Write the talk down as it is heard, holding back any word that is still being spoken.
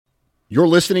You're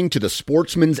listening to the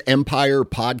Sportsman's Empire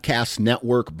Podcast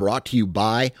Network, brought to you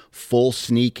by Full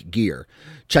Sneak Gear.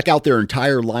 Check out their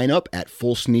entire lineup at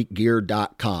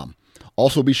fullsneakgear.com.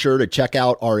 Also be sure to check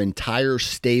out our entire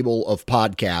stable of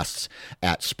podcasts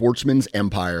at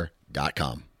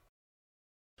sportsmansempire.com.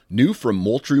 New from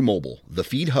Moultrie Mobile, the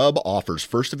Feed Hub offers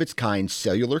first-of-its-kind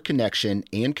cellular connection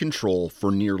and control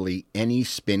for nearly any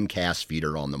spin cast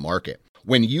feeder on the market.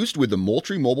 When used with the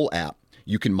Moultrie Mobile app,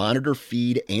 you can monitor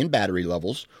feed and battery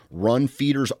levels, run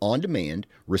feeders on demand,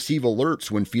 receive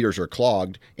alerts when feeders are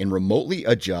clogged, and remotely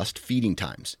adjust feeding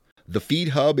times. The Feed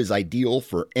Hub is ideal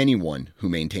for anyone who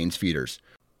maintains feeders.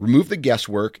 Remove the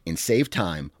guesswork and save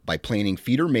time by planning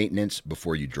feeder maintenance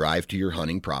before you drive to your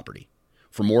hunting property.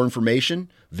 For more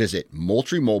information, visit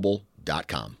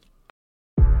MoultrieMobile.com.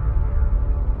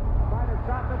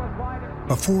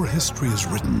 Before history is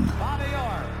written,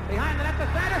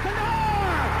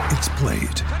 it's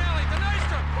played.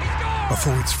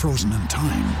 Before it's frozen in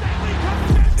time,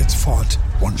 it's fought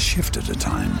one shift at a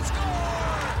time.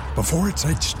 Before it's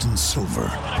etched in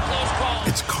silver,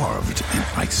 it's carved in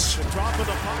ice.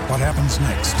 What happens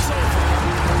next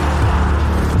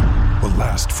will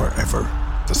last forever.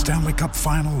 The Stanley Cup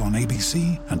Final on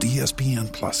ABC and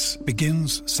ESPN Plus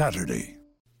begins Saturday.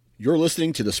 You're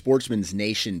listening to the Sportsman's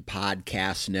Nation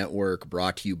Podcast Network,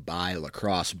 brought to you by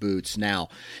Lacrosse Boots. Now,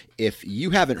 if you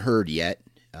haven't heard yet,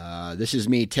 this is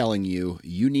me telling you,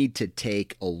 you need to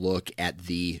take a look at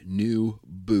the new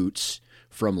boots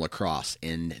from Lacrosse,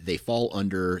 and they fall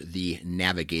under the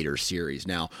Navigator series.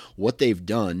 Now, what they've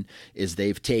done is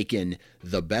they've taken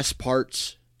the best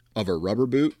parts of a rubber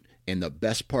boot and the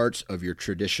best parts of your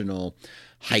traditional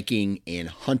hiking and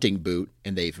hunting boot,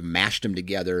 and they've mashed them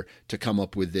together to come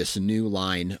up with this new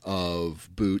line of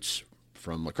boots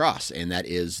from Lacrosse, and that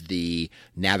is the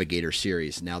Navigator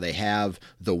series. Now, they have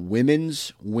the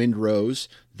women's Windrose,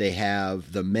 they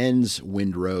have the men's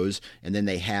Windrose, and then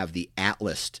they have the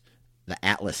Atlas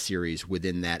series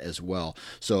within that as well.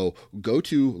 So go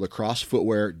to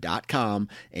lacrossefootwear.com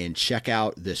and check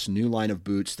out this new line of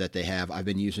boots that they have. I've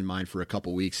been using mine for a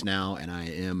couple weeks now, and I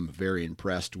am very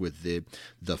impressed with the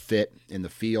fit and the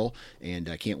feel, and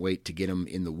I can't wait to get them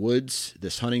in the woods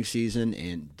this hunting season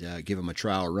and give them a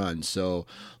trial run. So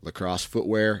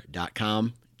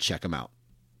lacrossefootwear.com, check them out.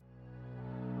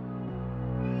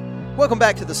 Welcome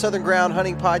back to the Southern Ground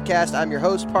Hunting Podcast. I'm your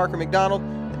host, Parker McDonald.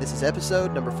 This is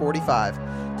episode number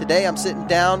 45. Today I'm sitting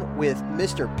down with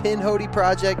Mr. Pinhoti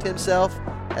Project himself.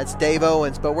 That's Dave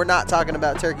Owens, but we're not talking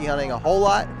about turkey hunting a whole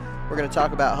lot. We're going to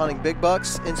talk about hunting big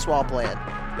bucks in swampland.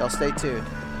 Y'all stay tuned.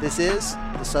 This is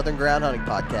the Southern Ground Hunting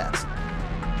Podcast.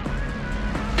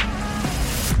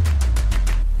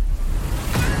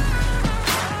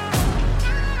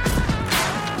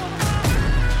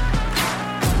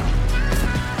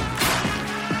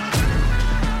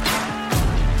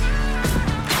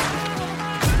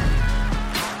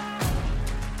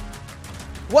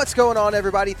 What's going on,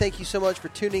 everybody? Thank you so much for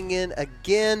tuning in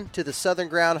again to the Southern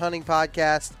Ground Hunting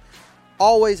Podcast.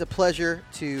 Always a pleasure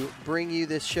to bring you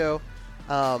this show.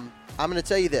 I'm going to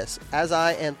tell you this. As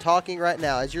I am talking right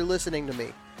now, as you're listening to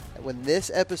me, when this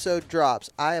episode drops,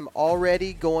 I am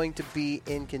already going to be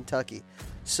in Kentucky.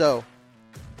 So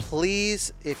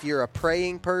please, if you're a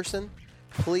praying person,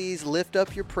 please lift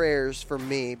up your prayers for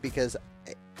me, because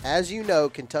as you know,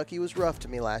 Kentucky was rough to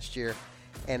me last year,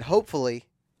 and hopefully,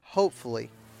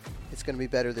 it's going to be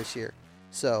better this year.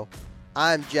 So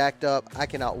I'm jacked up. I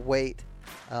cannot wait.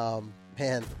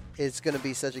 Man, it's going to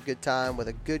be such a good time with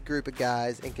a good group of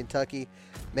guys in Kentucky.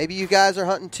 Maybe you guys are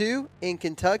hunting too in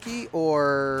Kentucky,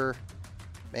 or,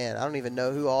 man, I don't even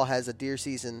know who all has a deer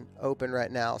season open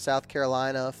right now. South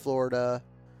Carolina, Florida,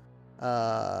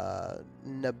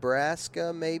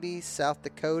 Nebraska, maybe, South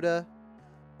Dakota.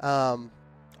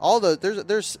 All those,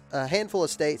 there's a handful of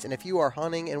states, and if you are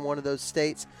hunting in one of those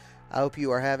states, I hope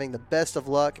you are having the best of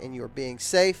luck and you are being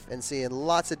safe and seeing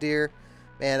lots of deer.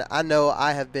 Man, I know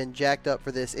I have been jacked up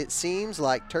for this. It seems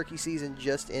like turkey season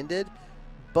just ended,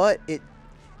 but it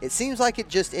seems like it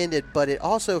just ended, but it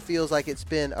also feels like it's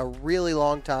been a really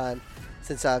long time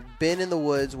since I've been in the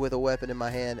woods with a weapon in my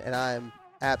hand, and I am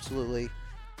absolutely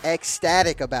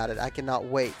ecstatic about it. I cannot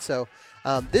wait. So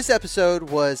this episode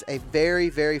was a very,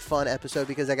 very fun episode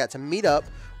because I got to meet up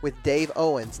with Dave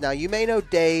Owens. Now, you may know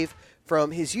Dave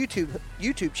from his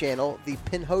YouTube channel, the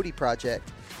Pinhoti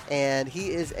Project, and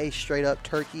he is a straight-up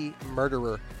turkey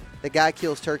murderer. The guy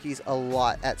kills turkeys a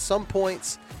lot. At some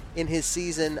points in his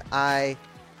season, I've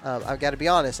got to be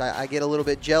honest, I get a little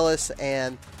bit jealous,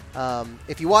 and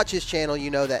if you watch his channel, you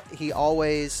know that he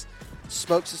always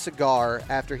smokes a cigar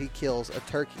after he kills a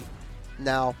turkey.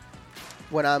 Now,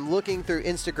 when I'm looking through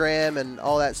Instagram and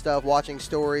all that stuff, watching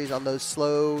stories on those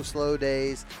slow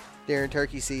days during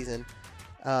turkey season,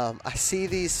 I see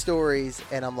these stories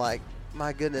and I'm like,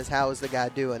 my goodness, how is the guy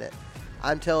doing it?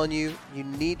 I'm telling you, you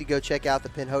need to go check out the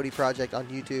Pinhoti Project on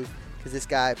YouTube because this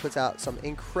guy puts out some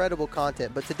incredible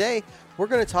content. But today, we're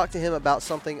going to talk to him about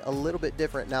something a little bit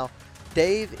different. Now,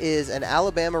 Dave is an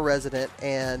Alabama resident,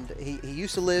 and he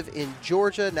used to live in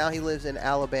Georgia. Now he lives in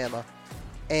Alabama.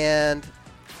 And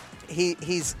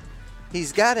he's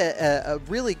got a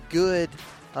really good,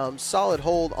 solid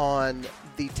hold on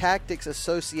the tactics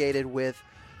associated with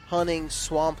hunting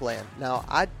swampland. Now,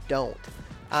 I don't.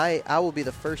 I will be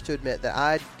the first to admit that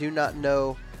I do not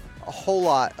know a whole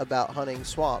lot about hunting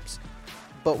swamps.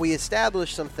 But we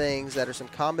established some things that are some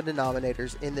common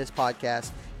denominators in this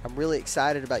podcast. I'm really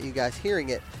excited about you guys hearing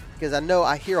it because I know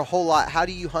I hear a whole lot. How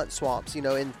do you hunt swamps? You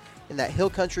know, in that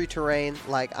hill country terrain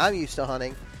like I'm used to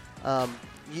hunting,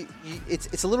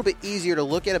 it's a little bit easier to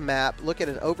look at a map, look at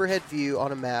an overhead view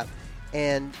on a map,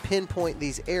 and pinpoint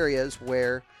these areas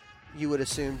where you would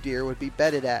assume deer would be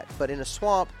bedded at. But in a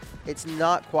swamp, it's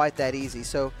not quite that easy.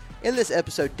 So in this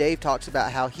episode, Dave talks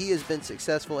about how he has been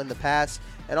successful in the past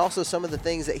and also some of the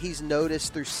things that he's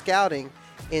noticed through scouting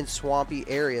in swampy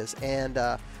areas. And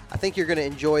I think you're going to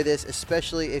enjoy this,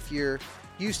 especially if you're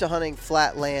used to hunting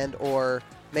flat land or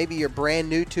maybe you're brand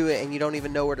new to it and you don't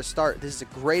even know where to start. This is a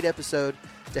great episode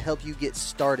to help you get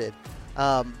started.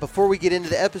 Before we get into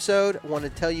the episode, I want to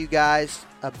tell you guys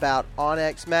about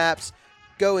onX Maps.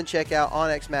 Go and check out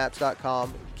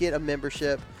onxmaps.com. Get a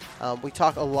membership. We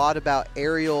talk a lot about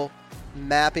aerial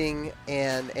mapping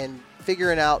and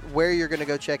figuring out where you're going to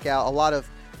go check out. A lot of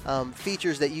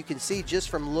features that you can see just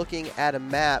from looking at a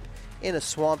map in a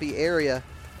swampy area.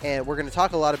 And we're going to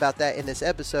talk a lot about that in this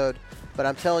episode. But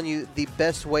I'm telling you, the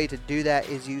best way to do that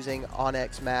is using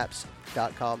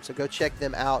onxmaps.com. So go check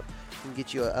them out and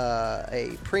get you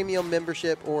a premium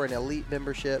membership or an elite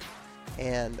membership.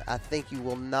 And I think you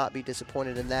will not be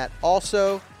disappointed in that.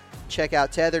 Also, check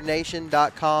out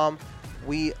tetherednation.com.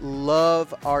 We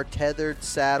love our tethered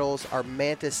saddles, our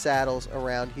Mantis saddles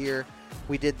around here.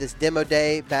 We did this demo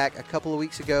day back a couple of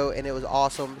weeks ago, and it was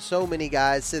awesome. So many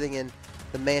guys sitting in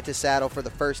the Mantis saddle for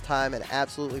the first time and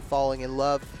absolutely falling in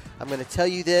love. I'm going to tell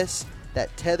you this,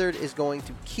 that Tethered is going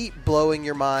to keep blowing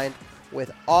your mind with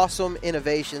awesome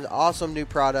innovations, awesome new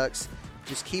products.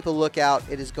 Just keep a lookout.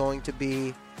 It is going to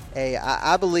be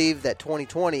I believe that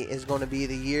 2020 is going to be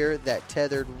the year that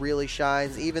Tethered really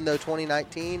shines. Even though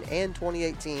 2019 and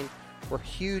 2018 were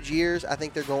huge years, I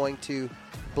think they're going to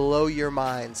blow your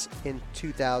minds in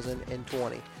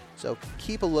 2020. So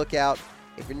keep a lookout.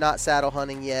 If you're not saddle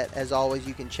hunting yet, as always,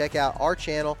 you can check out our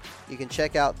channel. You can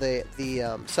check out the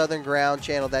Southern Ground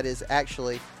channel. That is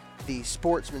actually the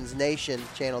Sportsman's Nation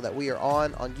channel that we are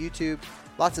on YouTube.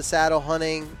 Lots of saddle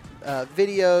hunting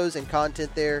videos and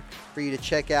content there for you to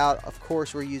check out. Of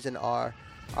course, we're using our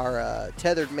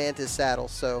tethered Mantis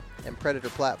saddles and Predator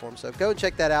platform. So go and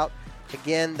check that out.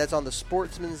 Again, that's on the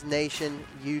Sportsman's Nation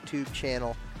YouTube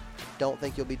channel. Don't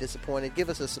think you'll be disappointed. Give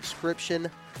us a subscription.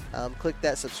 Click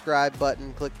that subscribe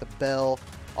button. Click the bell.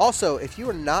 Also, if you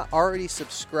are not already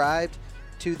subscribed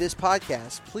to this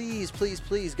podcast,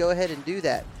 please go ahead and do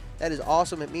that. That is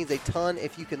awesome. It means a ton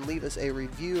if you can leave us a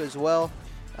review as well.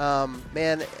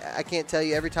 Man, I can't tell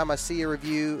you, every time I see a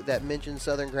review that mentions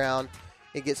Southern Ground,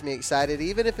 it gets me excited,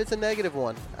 even if it's a negative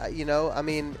one. At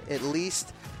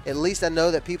least I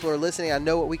know that people are listening. I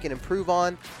know what we can improve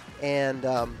on. And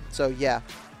so, yeah,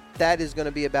 that is going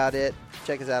to be about it.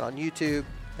 Check us out on YouTube.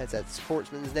 That's at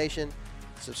Sportsman's Nation.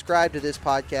 Subscribe to this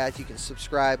podcast. You can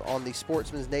subscribe on the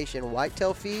Sportsman's Nation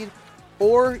Whitetail feed,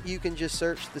 or you can just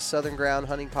search the Southern Ground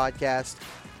Hunting Podcast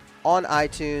on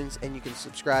iTunes, and you can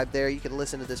subscribe there. You can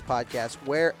listen to this podcast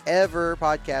wherever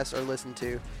podcasts are listened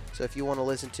to. So if you want to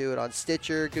listen to it on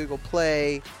Stitcher, Google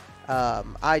Play,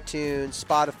 iTunes,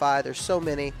 Spotify, there's so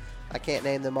many. I can't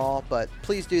name them all, but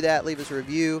please do that. Leave us a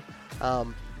review.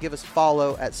 Give us a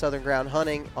follow at Southern Ground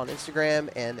Hunting on Instagram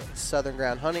and Southern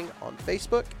Ground Hunting on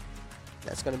Facebook.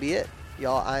 That's going to be it.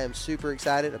 Y'all, I am super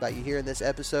excited about you hearing this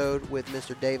episode with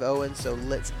Mr. Dave Owens, so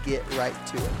let's get right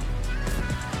to it.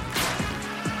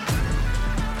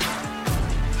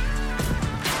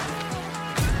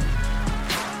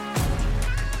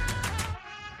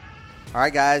 All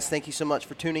right, guys, thank you so much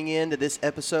for tuning in to this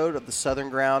episode of the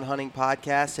Southern Ground Hunting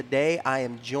Podcast. Today, I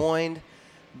am joined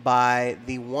by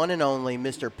the one and only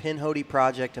Mr. Pinhoti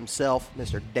Project himself,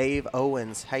 Mr. Dave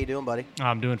Owens. How you doing, buddy?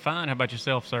 I'm doing fine. How about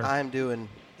yourself, sir? I'm doing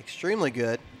extremely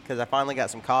good because I finally got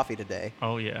some coffee today.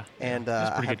 Oh, yeah. And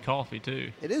that's pretty good coffee,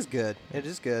 too. It is good. It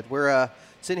is good. We're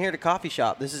sitting here at a coffee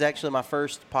shop. This is actually my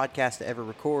first podcast to ever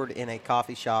record in a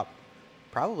coffee shop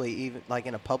probably even like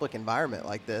in a public environment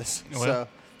like this. Well, So,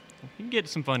 You can get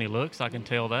some funny looks. I can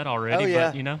tell that already. oh yeah,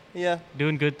 But, you know, yeah.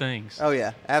 doing good things. Oh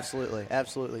yeah, absolutely,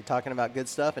 absolutely. Talking about good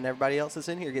stuff, and everybody else that's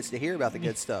in here gets to hear about the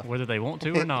good stuff. Whether they want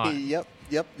to or not. Yep.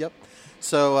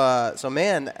 So,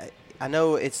 man, I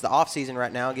know it's the off season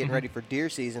right now, getting ready for deer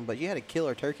season, but you had a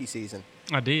killer turkey season.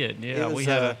 I did. Yeah, It was, we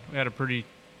had a pretty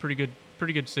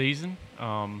good season.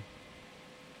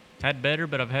 Had better,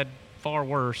 but I've had far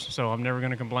worse, so I'm never going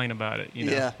to complain about it. You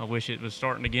know, Yeah. I wish it was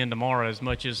starting again tomorrow. As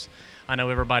much as I know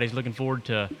everybody's looking forward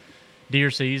to deer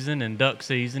season and duck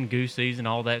season, goose season,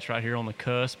 all that's right here on the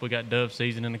cusp. We got dove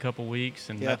season in a couple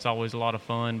weeks, and Yeah. that's always a lot of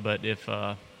fun. But if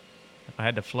I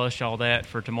had to flush all that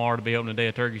for tomorrow to be open the day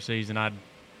of turkey season, I'd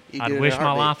You do it in wish a my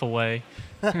heartbeat. life away.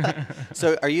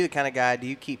 So, are you the kind of guy? Do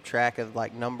you keep track of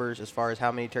like numbers as far as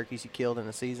how many turkeys you killed in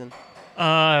a season? So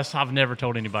I've never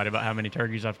told anybody about how many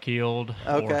turkeys I've killed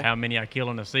Okay. or how many I kill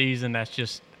in a season. That's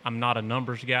just, I'm not a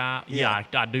numbers guy. Yeah.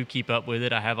 I do keep up with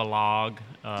it. I have a log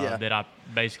Yeah. that I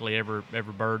basically every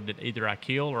bird that either I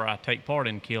kill or I take part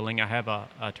in killing. I have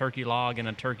a turkey log and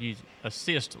a turkey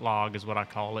assist log is what I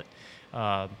call it.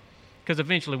 Because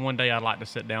eventually one day I'd like to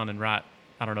sit down and write,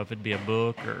 I don't know if it'd be a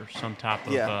book or some type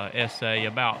of Yeah. essay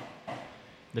about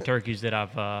the turkeys that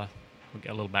I've we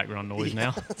got a little background noise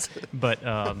now. But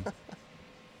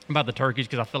about the turkeys,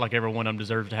 because I feel like every one of them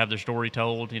deserves to have their story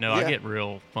told. You know, Yeah. I get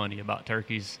real funny about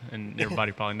turkeys, and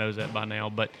everybody probably knows that by now.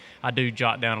 But I do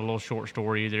jot down a little short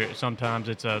story. Either sometimes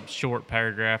it's a short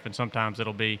paragraph, and sometimes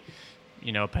it'll be,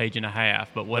 you know, a page and a half.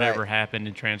 But whatever Right. happened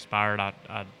and transpired,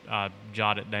 I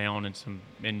jot it down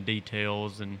in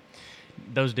details, and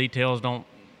those details don't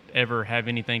ever have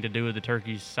anything to do with the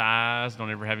turkey's size. Don't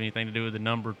ever have anything to do with the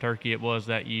number of turkey it was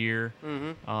that year.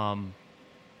 Mm-hmm.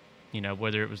 You know,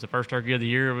 whether it was the first turkey of the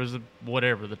year or it was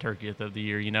whatever the 30th of the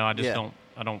year, you know, I just Yeah.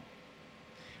 don't,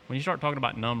 when you start talking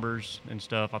about numbers and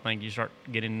stuff, I think you start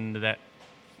getting into that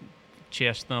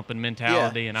chest thumping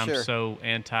mentality, and I'm sure. so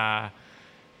anti,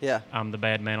 Yeah. I'm the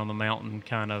bad man on the mountain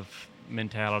kind of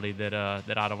mentality that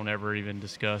I don't ever even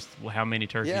discuss how many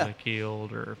turkeys Yeah. I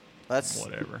killed or That's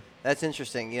whatever. That's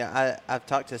interesting. Yeah, I've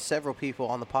talked to several people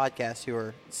on the podcast who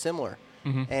are similar,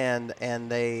 and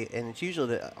it's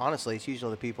usually honestly it's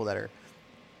usually the people that are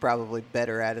probably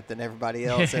better at it than everybody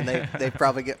else, and they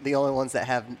probably get the only ones that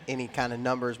have any kind of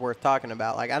numbers worth talking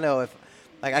about. Like I know if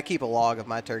like I keep a log of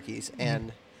my turkeys,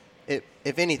 and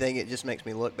if anything, it just makes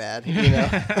me look bad. You know,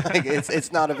 like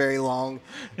it's not a very long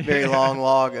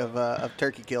log of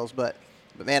turkey kills, but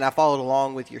man, I followed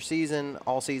along with your season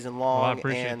all season long. Well, I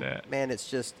appreciate and that. Man,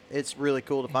 it's really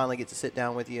cool to finally get to sit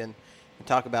down with you and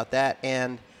talk about that.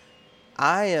 And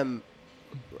I'm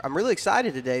really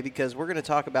excited today because we're going to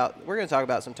talk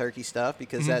about some turkey stuff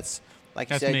because that's like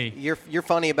you That's said, me. you're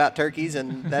funny about turkeys,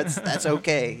 and that's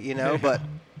okay, you know. But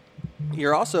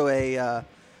you're also a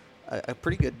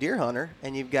pretty good deer hunter,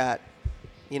 and you've got,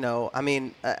 you know, I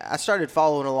mean, I started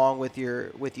following along with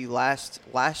you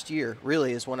last year.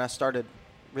 Really, is when I started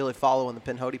really following the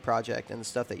Pinhoti project and the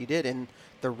stuff that you did. And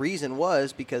the reason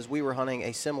was because we were hunting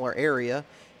a similar area,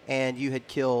 and you had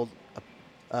killed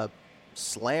a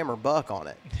slammer buck on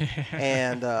it,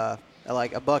 and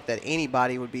like a buck that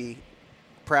anybody would be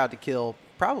proud to kill,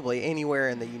 probably anywhere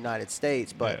in the United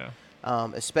States, but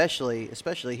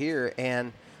especially here.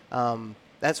 And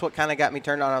that's what kind of got me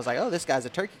turned on. I was like, oh, this guy's a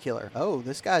turkey killer. Oh,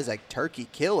 this guy's a turkey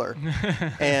killer.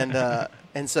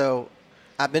 And so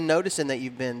I've been noticing that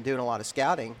you've been doing a lot of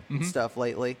scouting and stuff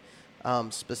lately,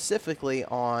 specifically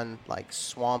on like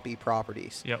swampy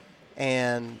properties. Yep.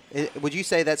 And would you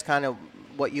say that's kind of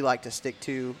what you like to stick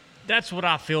to? That's what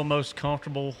I feel most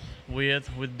comfortable with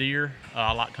deer.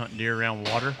 I like hunting deer around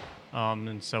water.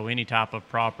 And so any type of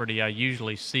property, I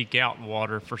usually seek out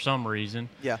water for some reason.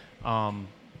 Yeah.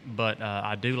 But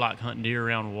I do like hunting deer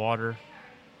around water.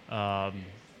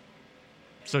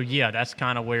 So, yeah, that's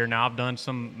kind of where now I've done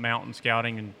some mountain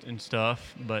scouting and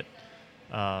stuff, but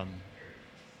I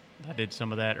did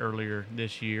some of that earlier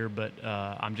this year. But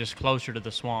I'm just closer to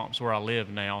the swamps where I live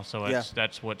now, so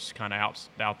that's what's kind of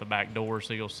out the back door,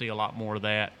 so you'll see a lot more of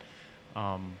that.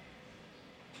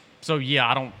 So, yeah,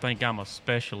 I don't think I'm a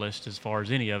specialist as far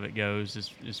as any of it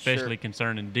goes, especially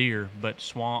concerning deer, but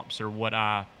swamps are what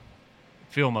I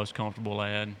feel most comfortable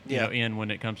in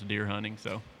when it comes to deer hunting.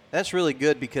 So that's really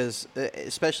good because,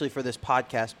 especially for this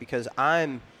podcast, because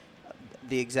I'm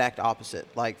the exact opposite.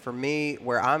 Like for me,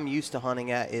 where I'm used to hunting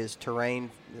at is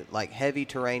terrain, like heavy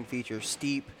terrain features,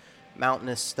 steep,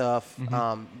 mountainous stuff.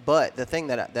 But the thing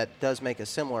that does make us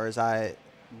similar is I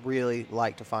really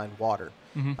like to find water.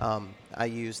 I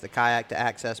use the kayak to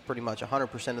access pretty much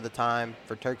 100% of the time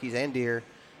for turkeys and deer.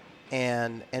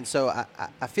 And so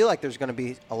I feel like there's going to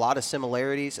be a lot of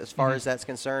similarities as far as that's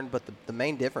concerned, but the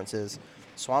main difference is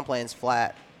swampland's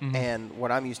flat, and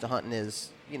what I'm used to hunting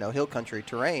is, hill country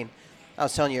terrain. I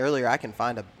was telling you earlier, I can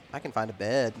find a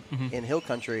bed in hill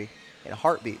country in a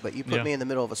heartbeat, but you put me in the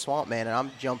middle of a swamp, man, and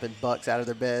I'm jumping bucks out of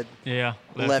their bed left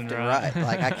and right.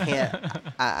 Like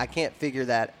I can't figure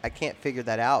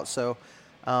that out. So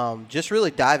just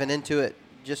really diving into it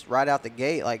just right out the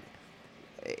gate, like,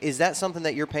 is that something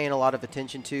that you're paying a lot of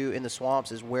attention to in the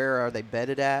swamps, is where are they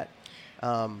bedded at?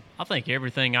 I think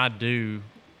everything I do,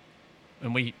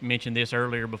 and we mentioned this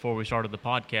earlier before we started the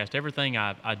podcast, everything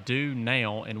I do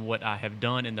now and what I have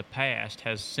done in the past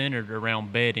has centered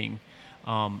around bedding.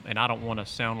 And I don't want to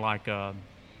sound like a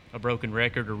broken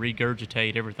record or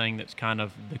regurgitate everything that's kind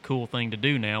of the cool thing to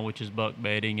do now, which is buck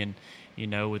bedding, and,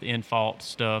 with in-fault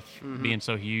stuff being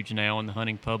so huge now and the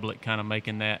hunting public kind of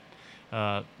making that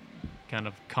kind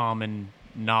of common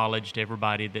knowledge to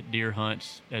everybody that deer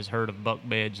hunts has heard of buck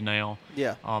beds now.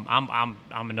 Yeah. I'm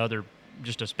another,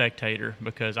 just a spectator,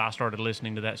 because I started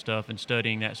listening to that stuff and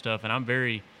studying that stuff, and I'm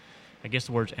very, I guess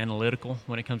the word's analytical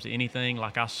when it comes to anything.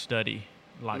 Like, I study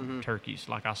turkeys.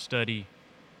 Like, I study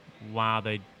why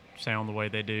they sound the way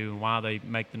they do and why they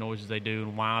make the noises they do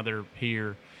and why they're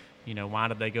here. Why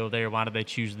did they go there? Why did they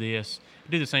choose this?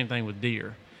 I do the same thing with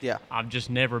deer. Yeah. I've just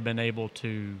never been able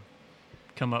to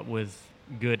come up with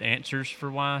good answers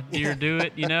for why deer do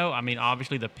it. I mean,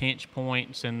 obviously the pinch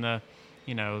points and the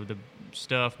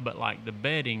stuff, but like the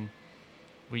bedding,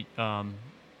 we and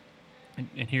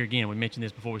here again, we mentioned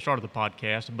this before we started the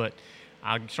podcast, but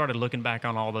I started looking back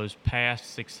on all those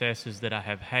past successes that I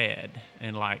have had,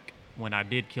 and like when I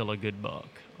did kill a good buck,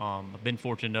 I've been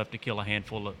fortunate enough to kill a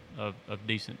handful of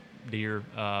decent deer,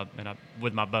 and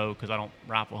with my bow, because I don't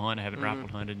rifle hunt. I haven't rifle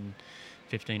hunted in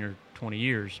 15 or 20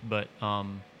 years, but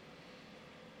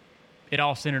it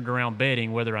all centered around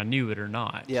bedding, whether I knew it or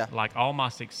not. Yeah. Like, all my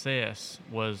success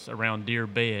was around deer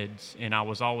beds, and I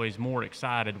was always more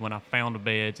excited when I found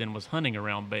beds and was hunting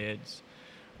around beds.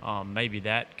 Maybe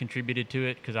that contributed to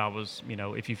it, because I was,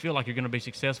 if you feel like you're going to be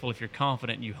successful, if you're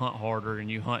confident, you hunt harder and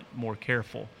you hunt more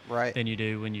careful than you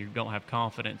do when you don't have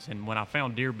confidence. And when I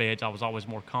found deer beds, I was always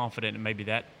more confident, and maybe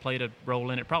that played a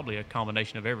role in it, probably a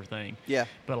combination of everything. Yeah.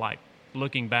 But like,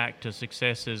 looking back to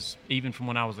successes, even from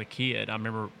when I was a kid, I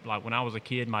remember, like, when I was a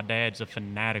kid, my dad's a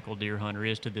fanatical deer hunter,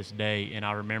 is to this day, and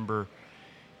I remember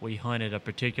we hunted a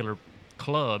particular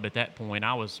club at that point.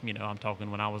 I was, I'm talking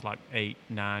when I was like 8,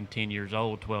 9, 10 years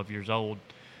old, 12 years old.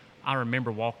 I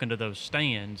remember walking to those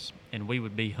stands, and we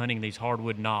would be hunting these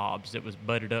hardwood knobs that was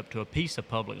butted up to a piece of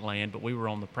public land, but we were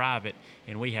on the private,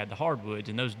 and we had the hardwoods,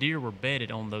 and those deer were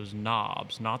bedded on those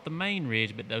knobs, not the main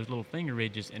ridge, but those little finger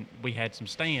ridges, and we had some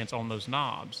stands on those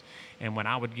knobs. And when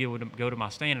I would go to my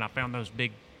stand and I found those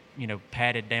big,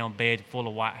 padded down beds full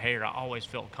of white hair, I always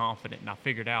felt confident, and I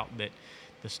figured out that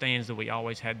the stands that we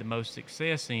always had the most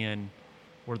success in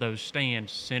were those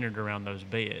stands centered around those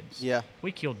beds. Yeah.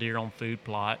 We killed deer on food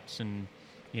plots and,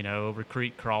 over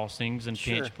creek crossings and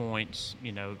pinch points,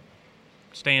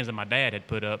 stands that my dad had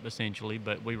put up essentially,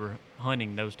 but we were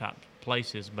hunting those type of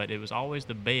places. But it was always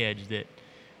the beds that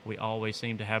we always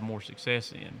seemed to have more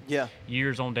success in. Yeah.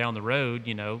 Years on down the road,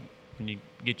 when you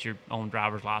get your own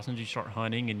driver's license, you start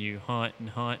hunting and you hunt.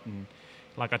 And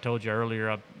like I told you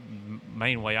earlier,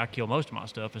 main way I kill most of my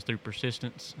stuff is through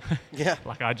persistence. Yeah.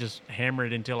 Like, I just hammer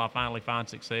it until I finally find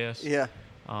success. Yeah.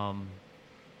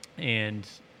 And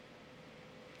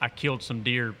I killed some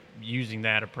deer using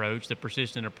that approach, the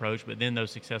persistent approach, but then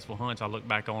those successful hunts, I look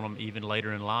back on them even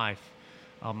later in life.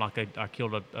 Like I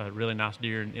killed a really nice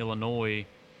deer in Illinois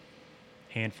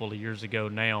a handful of years ago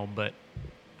now, but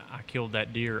I killed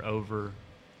that deer over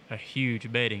a huge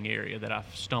bedding area that I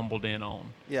stumbled in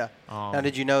on. Yeah. Now,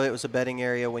 did you know it was a bedding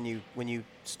area when you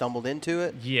stumbled into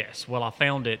it? Yes. Well, I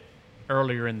found it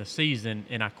earlier in the season,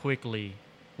 and I quickly,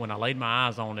 when I laid my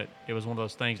eyes on it, it was one of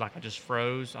those things, like, I just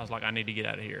froze. I was like, I need to get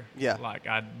out of here. Yeah. Like,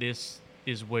 this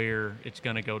is where it's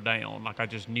going to go down. Like, I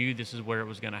just knew this is where it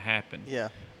was going to happen. Yeah.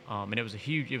 And it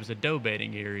was a doe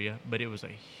bedding area, but it was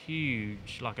a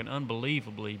huge, like an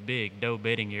unbelievably big doe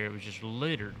bedding area. It was just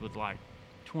littered with like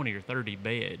 20 or 30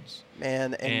 beds.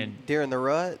 Man, and deer in the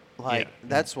rut, like,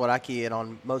 that's what I key in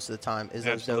on most of the time, is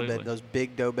those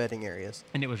big doe bedding areas.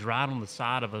 And it was right on the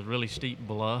side of a really steep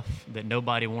bluff that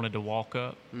nobody wanted to walk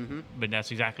up. Mm-hmm. But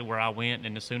that's exactly where I went.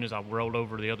 And as soon as I rolled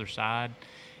over to the other side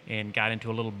and got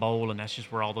into a little bowl, and that's just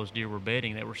where all those deer were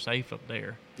bedding, they were safe up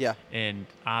there. Yeah. And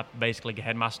I basically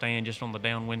had my stand just on the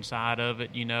downwind side of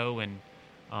it, and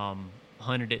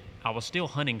hunted it. I was still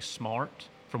hunting smart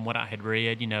from what I had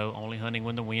read, only hunting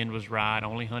when the wind was right,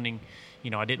 only hunting,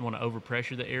 I didn't want to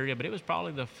overpressure the area, but it was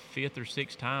probably the 5th or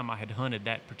 6th time I had hunted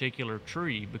that particular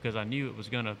tree because I knew it was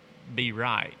going to be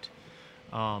right.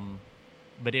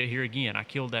 But here again, I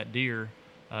killed that deer.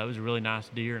 It was a really nice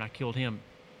deer, and I killed him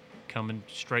coming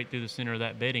straight through the center of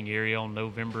that bedding area on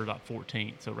November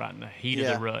 14th, so right in the heat of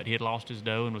the rut. He had lost his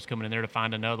doe and was coming in there to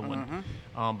find another one.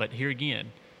 But here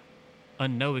again,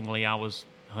 unknowingly, I was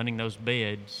hunting those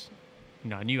beds.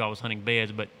 I knew I was hunting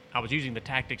beds, but I was using the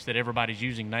tactics that everybody's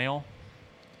using now.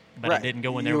 But I didn't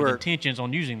go in there with intentions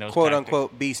on using those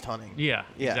quote-unquote beast hunting. Yeah,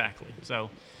 exactly. So,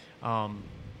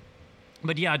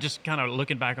 but yeah, just kind of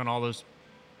looking back on all those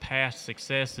past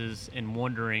successes and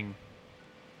wondering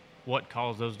what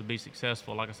caused those to be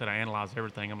successful. Like I said, I analyzed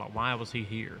everything. I'm like, why was he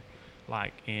here?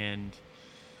 And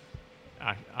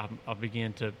I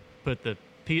began to put the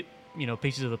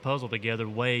pieces of the puzzle together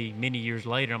many years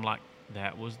later. I'm like,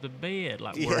 that was the bed,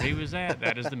 where he was at.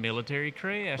 That is the military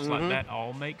crest. That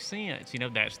all makes sense.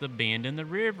 That's the bend in the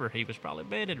river. He was probably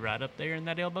bedded right up there in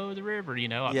that elbow of the river.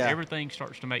 Everything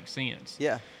starts to make sense.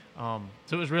 Yeah. So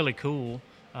it was really cool,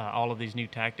 all of these new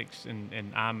tactics,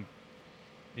 and I'm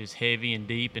as heavy and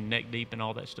deep and neck deep and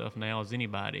all that stuff now as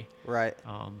anybody. Right.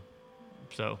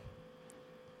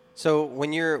 So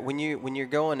when you're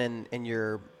going and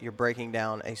you're breaking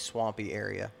down a swampy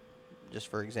area, just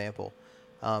for example.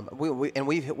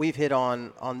 We've hit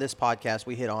on this podcast.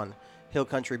 We hit on hill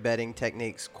country bedding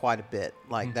techniques quite a bit,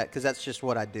 that, because that's just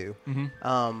what I do.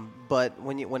 But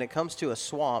when it comes to a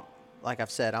swamp, like I've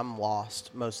said, I'm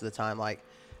lost most of the time. Like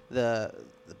the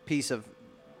piece of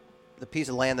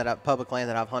land public land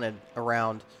that I've hunted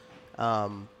around,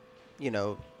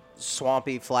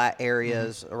 swampy, flat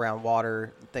areas around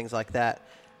water, things like that.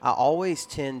 I always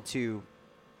tend to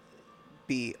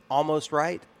be almost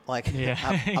right.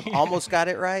 I've almost got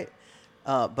it right,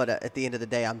 but at the end of the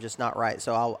day, I'm just not right.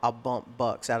 So I'll bump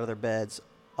bucks out of their beds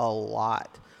a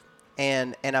lot,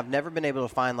 and I've never been able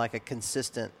to find a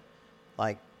consistent,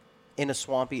 in a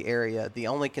swampy area. The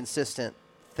only consistent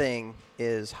thing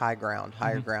is higher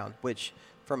ground, which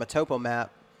from a topo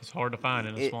map, it's hard to find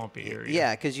in a swampy area.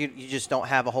 Yeah, because you just don't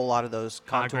have a whole lot of those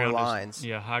contour lines.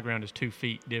 High ground is 2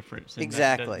 feet difference.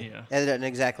 Exactly, and it doesn't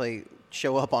exactly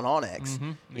show up on Onyx,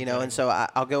 and so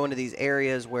I'll go into these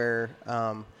areas where,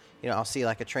 I'll see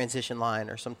a transition line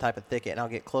or some type of thicket, and I'll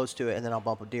get close to it, and then I'll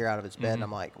bump a deer out of its bed, and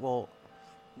I'm like, well,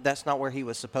 that's not where he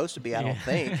was supposed to be, I don't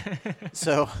think.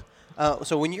 So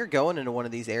when you're going into one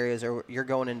of these areas or you're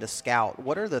going into scout,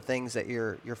 what are the things that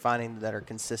you're finding that are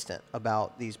consistent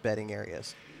about these bedding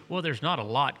areas? Well, there's not a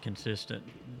lot consistent,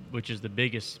 which is the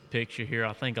biggest picture here.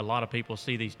 I think a lot of people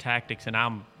see these tactics, and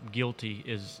I'm guilty,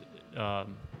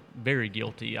 very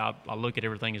guilty. I look at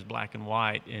everything as black and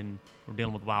white, and we're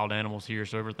dealing with wild animals here,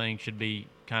 so everything should be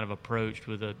kind of approached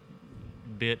with a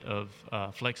bit of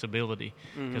flexibility.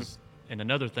 And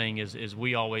another thing is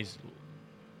we always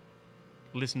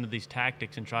listen to these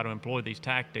tactics and try to employ these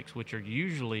tactics, which are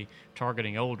usually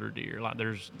targeting older deer.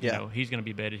 There's, he's going to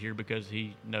be bedded here because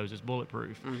he knows it's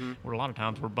bulletproof. Where a lot of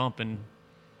times we're bumping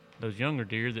those younger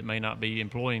deer that may not be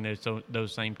employing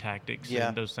those same tactics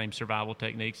and those same survival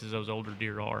techniques as those older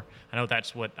deer are. I know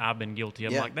that's what I've been guilty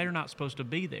of. They're not supposed to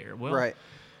be there. Well,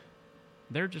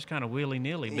 they're just kind of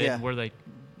willy-nilly bedding where they,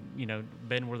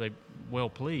 bedding where they well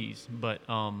please. But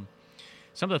some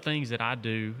of the things that I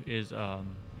do is,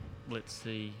 let's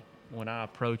see, when I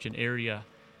approach an area,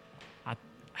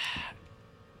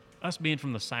 us being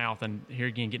from the South, and here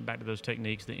again, getting back to those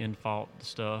techniques, the in-fault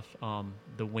stuff,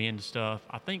 the wind stuff,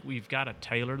 I think we've got to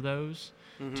tailor those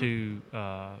to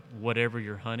whatever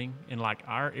you're hunting. And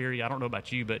our area, I don't know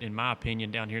about you, but in my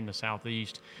opinion, down here in the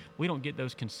Southeast, we don't get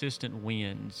those consistent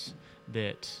winds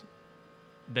that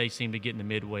they seem to get in the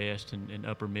Midwest and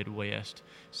upper Midwest.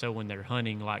 So when they're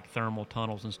hunting thermal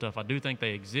tunnels and stuff, I do think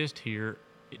they exist here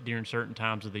during certain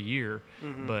times of the year,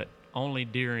 but only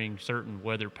during certain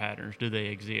weather patterns do they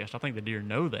exist. I think the deer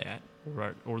know that,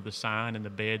 or the sign and the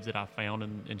beds that I found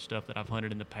and stuff that I've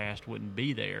hunted in the past wouldn't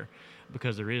be there,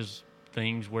 because there is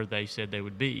things where they said they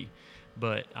would be.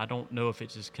 But I don't know if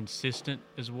it's as consistent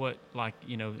as what,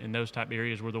 in those type of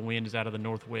areas where the wind is out of the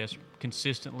northwest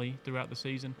consistently throughout the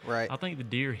season. Right. I think the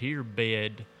deer here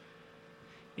bed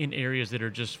in areas that are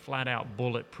just flat out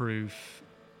bulletproof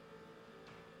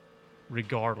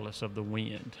regardless of the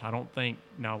wind. I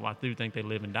do think they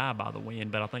live and die by the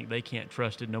wind, but I think they can't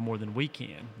trust it no more than we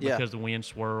can, because the wind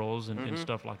swirls and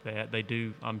stuff like that. They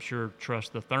do, I'm sure,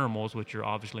 trust the thermals, which are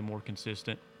obviously more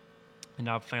consistent. And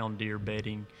I've found deer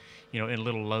bedding, in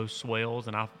little low swells,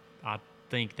 and I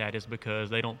think that is because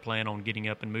they don't plan on getting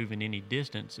up and moving any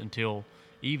distance until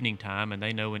evening time, and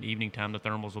they know in evening time the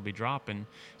thermals will be dropping.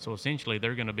 So essentially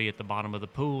they're going to be at the bottom of the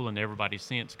pool, and everybody's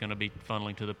scent's going to be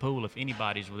funneling to the pool if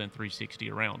anybody's within 360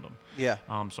 around them. Yeah.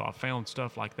 So I found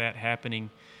stuff like that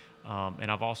happening. And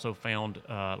I've also found,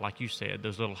 like you said,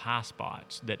 those little high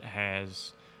spots that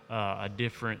has a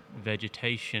different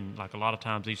vegetation. Like a lot of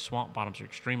times these swamp bottoms are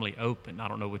extremely open. I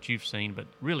don't know what you've seen, but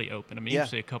really open. I mean, you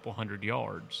see a couple 100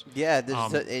 yards. Yeah,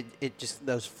 it just,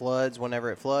 those floods, whenever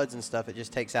it floods and stuff, it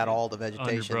just takes out all the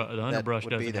vegetation. The underbrush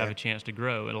doesn't have a chance to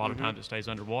grow, and a lot of times it stays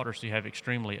underwater, so you have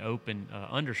extremely open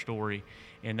understory,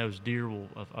 and those deer will,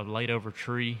 a laid-over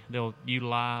tree, they'll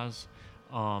utilize.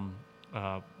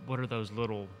 What are those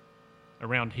little,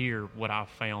 around here, what I've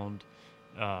found,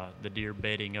 the deer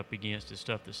bedding up against is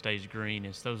stuff that stays green.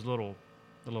 It's those the little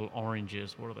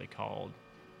oranges. What are they called?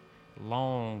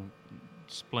 Long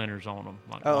splinters on them.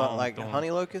 Like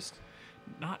honey locust?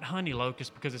 Not honey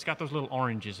locust, because it's got those little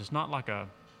oranges. It's not like a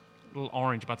little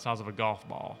orange about the size of a golf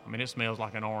ball. I mean, it smells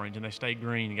like an orange, and they stay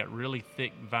green. You got really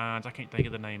thick vines. I can't think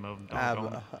of the name of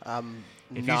them. I'm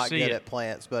not good at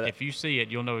plants, but if you see it,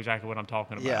 you'll know exactly what I'm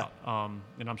talking about.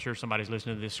 And I'm sure somebody's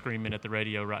listening to this screaming at the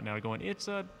radio right now, going,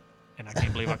 and I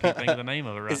can't believe I can't think of the name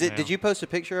of it right now. Did you post a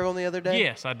picture of them the other day?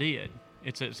 Yes, I did.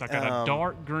 It's like a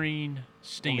dark green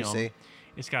stem. Let me see.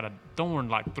 It's got a thorn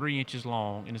like 3 inches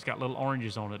long, and it's got little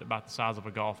oranges on it about the size of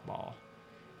a golf ball.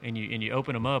 And you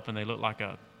open them up, and they look like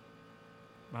I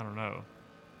don't know.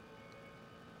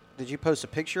 Did you post a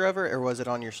picture of it, or was it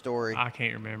on your story? I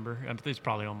can't remember. It's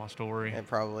probably on my story. It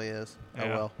probably is. Yeah. Oh,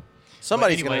 well.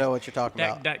 Somebody's anyway, going to know what you're talking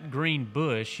about. That green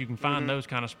bush, you can find those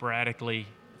kind of sporadically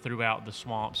throughout the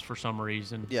swamps for some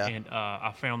reason. Yeah. And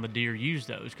I found the deer use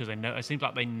those because it seems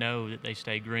like they know that they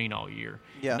stay green all year.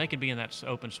 Yeah. And they could be in that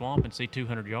open swamp and see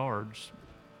 200 yards,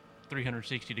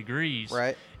 360 degrees.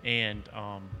 Right. And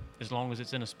as long as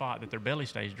it's in a spot that their belly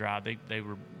stays dry, they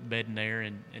were bedding there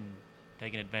and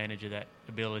taking advantage of that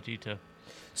ability to.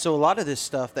 So a lot of this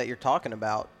stuff that you're talking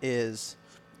about is,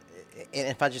 and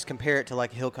if I just compare it to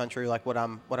like hill country, like what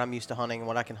I'm used to hunting and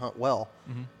what I can hunt well,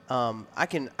 I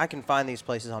can find these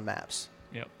places on maps.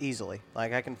 Yep. Easily.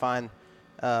 Like I can find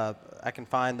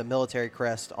the military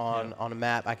crest on a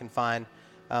map. I can find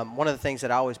one of the things that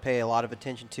I always pay a lot of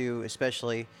attention to,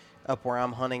 especially up where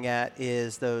I'm hunting at,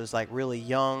 is those like really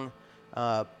young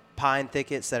pine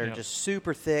thickets that are just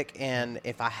super thick. And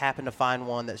if I happen to find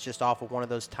one that's just off of one of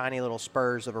those tiny little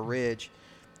spurs of a ridge,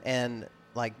 and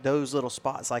like those little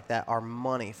spots like that are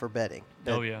money for bedding.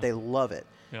 They love it.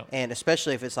 Yep. And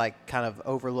especially if it's like kind of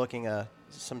overlooking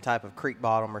some type of creek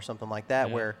bottom or something like that,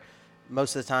 where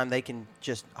most of the time they can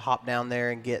just hop down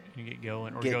there and get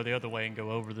going, or go the other way and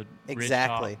go over the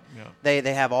exactly. ridge top. Yeah.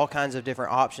 They have all kinds of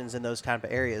different options in those kind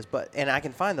of areas, and I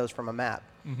can find those from a map.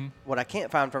 Mm-hmm. What I can't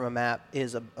find from a map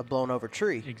is a blown over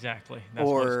tree. Exactly. That's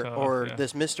or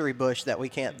this mystery bush that we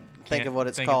can't think of what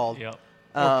it's called. Yep.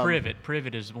 Or privet.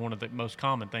 Privet is one of the most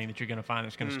common thing that you're going to find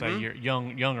that's going to stay here.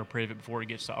 Younger privet before it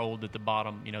gets so old that the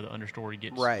bottom, the understory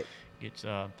gets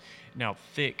now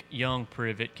thick. Young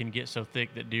privet can get so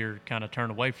thick that deer kind of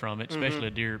turn away from it. Especially a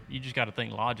deer. You just got to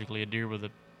think logically. A deer with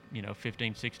a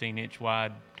 15, 16 inch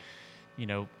wide,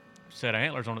 set of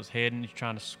antlers on its head, and it's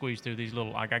trying to squeeze through these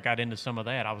little. Like I got into some of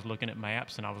that. I was looking at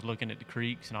maps and I was looking at the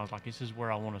creeks, and I was like, this is where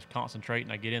I want to concentrate.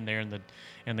 And I get in there,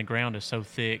 and the ground is so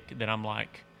thick that I'm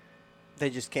like. They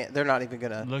just can't. They're not even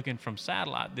gonna. Looking from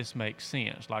satellite, this makes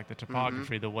sense. Like the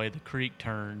topography, the way the creek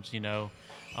turns,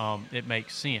 it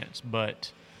makes sense.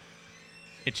 But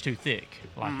it's too thick.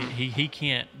 Like he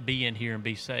can't be in here and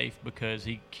be safe because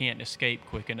he can't escape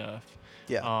quick enough.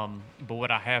 Yeah. But what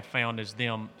I have found is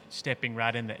them stepping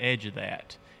right in the edge of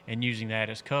that and using that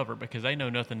as cover, because they know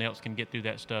nothing else can get through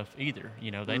that stuff either.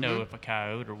 They know if a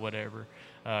coyote or whatever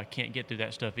can't get through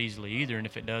that stuff easily either, and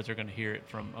if it does, they're going to hear it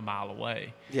from a mile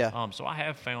away. Yeah. So I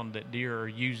have found that deer are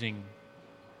using,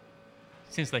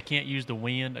 since they can't use the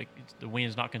wind, the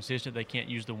wind's not consistent, they can't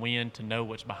use the wind to know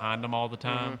what's behind them all the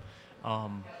time.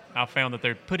 I've found that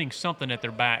they're putting something at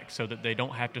their back so that they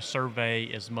don't have to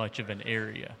survey as much of an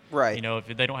area. Right.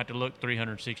 If they don't have to look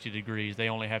 360 degrees, they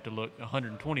only have to look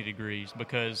 120 degrees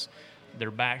because their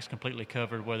back's completely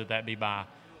covered, whether that be by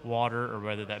water or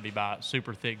whether that be by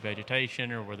super thick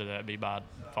vegetation or whether that be by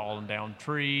falling down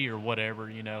tree or whatever,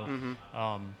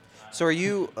 So are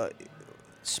you,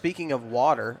 speaking of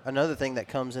water, another thing that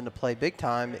comes into play big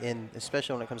time,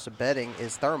 especially when it comes to bedding,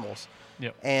 is thermals.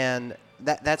 Yep. And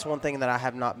that's one thing that I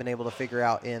have not been able to figure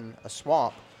out in a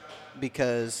swamp,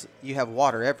 because you have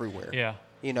water everywhere. Yeah.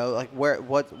 Like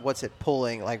what's it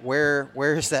pulling? Like where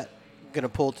is that going to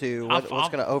pull to? What's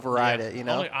going to override it? And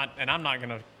I'm not going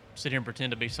to sit here and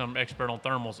pretend to be some expert on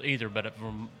thermals either, but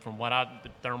from what the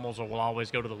thermals will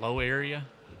always go to the low area,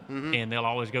 and they'll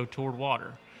always go toward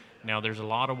water. Now, there's a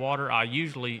lot of water.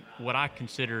 What I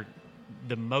consider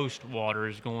the most water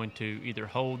is going to either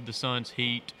hold the sun's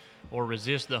heat or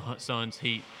resist the sun's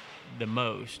heat the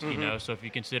most, you know. So if you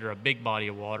consider a big body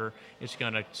of water, it's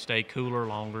going to stay cooler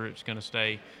longer. It's going to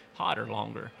stay hotter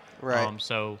longer. Right.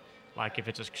 So, like if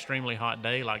it's an extremely hot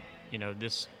day, like, you know,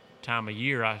 this time of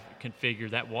year, I can figure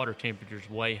that water temperature is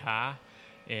way high,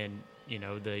 and, you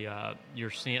know,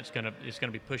 your scent's it's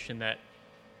gonna be pushing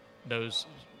those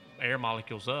air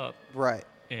molecules up. Right.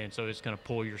 And so it's going to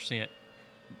pull your scent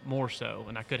more so.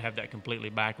 And I could have that completely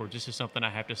backwards. This is something I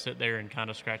have to sit there and kind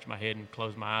of scratch my head and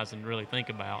close my eyes and really think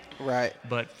about. Right.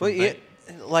 But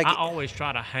I always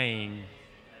try to hang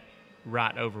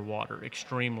right over water,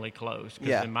 extremely close.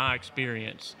 Because in my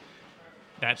experience,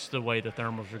 that's the way the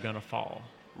thermals are going to fall.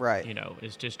 Right. You know,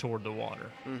 it's just toward the water.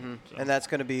 So. And that's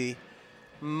going to be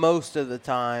most of the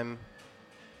time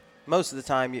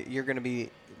you're going to be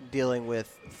dealing with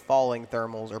falling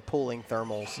thermals or pulling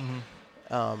thermals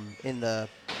in the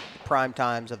prime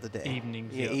times of the day.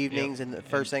 Evenings. And the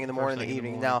first thing in the morning, the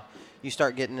evening. Now, you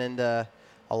start getting into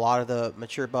a lot of the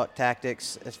mature buck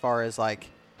tactics as far as like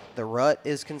the rut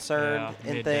is concerned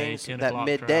and midday, things. That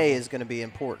midday travel is going to be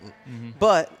important.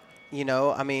 But, you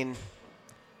know, I mean,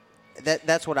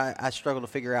 that's what I struggle to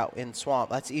figure out in swamp.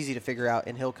 That's easy to figure out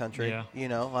in hill country. Yeah. You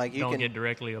know, like you don't can get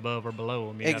directly above or below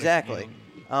them. Exactly.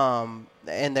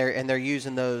 And they're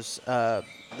using those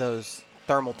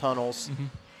thermal tunnels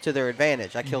to their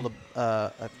advantage. I killed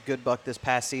a good buck this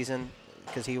past season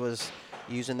because he was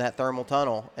using that thermal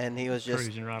tunnel, and he was just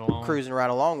cruising right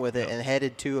along with it and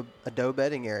headed to a doe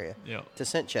bedding area to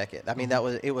scent check it. I mean,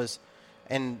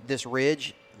 and this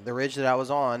ridge, the ridge that I was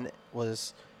on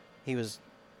he was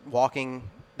walking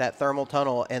that thermal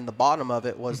tunnel, and the bottom of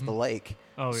it was the lake.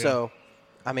 Oh, yeah. So,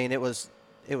 I mean, it was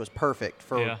perfect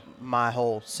for my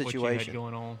whole situation. What you had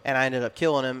going on. And I ended up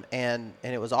killing him, and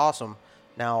it was awesome.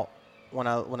 Now, when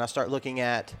I start looking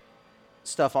at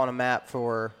stuff on a map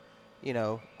for, you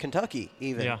know, Kentucky,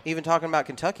 even talking about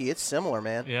Kentucky, it's similar,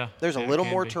 man. Yeah. There's a little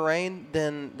more terrain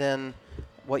than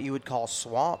what you would call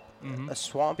swamp, a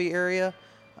swampy area.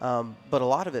 But a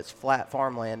lot of it's flat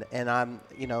farmland. And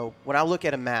when I look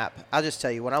at a map, I'll just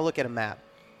tell you, when I look at a map,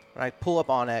 when I pull up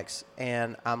Onyx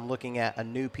and I'm looking at a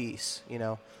new piece, you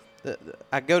know,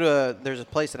 there's a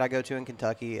place that I go to in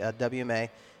Kentucky, WMA,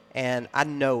 and I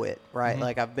know it, right?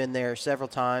 Like I've been there several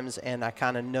times, and I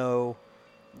kind of know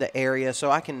the area,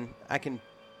 so I can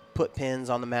put pins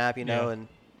on the map, you know, and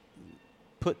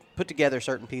put together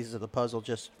certain pieces of the puzzle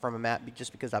just from a map,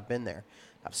 just because I've been there.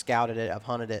 I've scouted it, I've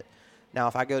hunted it. Now,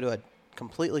 if I go to a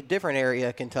completely different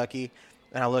area, Kentucky,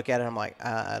 and I look at it, I'm like,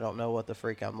 I don't know what the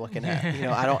freak I'm looking at. You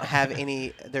know, I don't have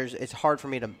any. It's hard for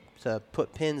me to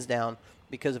put pins down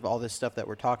because of all this stuff that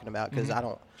we're talking about, because I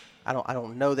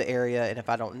don't know the area, and if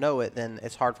I don't know it, then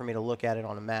it's hard for me to look at it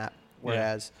on a map.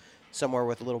 Whereas somewhere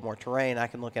with a little more terrain, I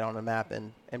can look at it on a map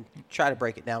and try to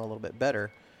break it down a little bit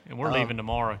better. And we're leaving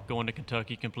tomorrow, going to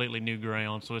Kentucky, completely new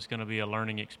ground, so it's going to be a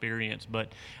learning experience.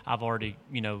 But I've already,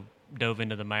 you know, dove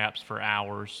into the maps for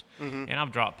hours, and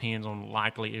I've dropped pins on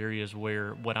likely areas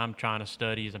where what I'm trying to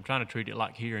study is I'm trying to treat it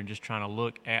like here and just trying to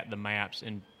look at the maps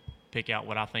and pick out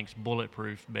what I think is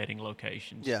bulletproof bedding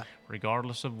locations. Yeah.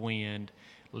 Regardless of wind,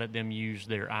 let them use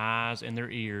their eyes and their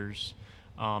ears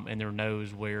and their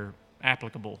nose where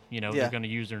applicable. You know, they're going to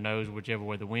use their nose whichever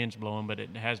way the wind's blowing, but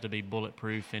it has to be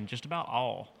bulletproof in just about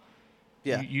all.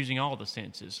 Using all the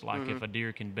senses. Like if a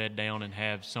deer can bed down and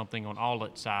have something on all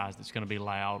its sides that's going to be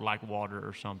loud, like water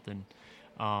or something.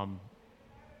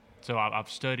 So I've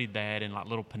studied that in like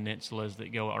little peninsulas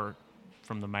that go, or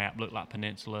from the map look like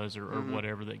peninsulas or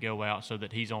whatever, that go out, so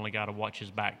that he's only got to watch his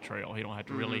back trail. He don't have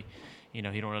to really, you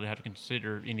know, he don't really have to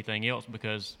consider anything else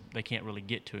because they can't really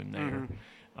get to him there.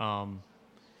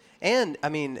 And I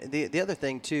mean, the other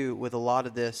thing too with a lot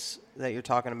of this that you're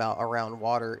talking about around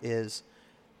water is,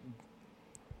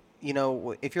 you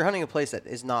know, if you're hunting a place that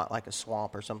is not like a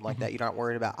swamp or something like that, you're not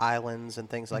worried about islands and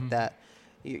things like that.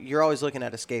 You're always looking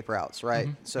at escape routes, right?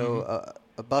 So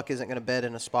a buck isn't going to bed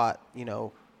in a spot, you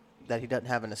know, that he doesn't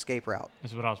have an escape route.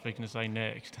 That's what I was thinking to say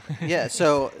next.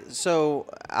 So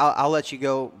I'll let you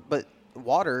go, but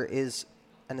water is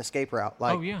an escape route.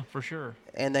 Like, oh yeah, for sure.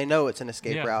 And they know it's an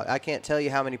escape route. I can't tell you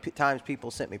how many times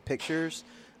people sent me pictures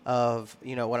of,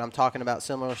 you know, when I'm talking about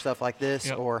similar stuff like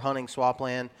this or hunting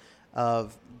swampland,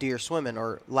 of deer swimming.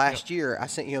 Or last year I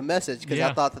sent you a message because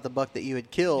I thought that the buck that you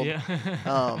had killed,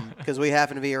 because we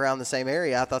happen to be around the same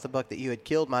area, I thought the buck that you had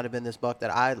killed might have been this buck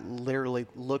that I literally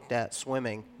looked at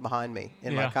swimming behind me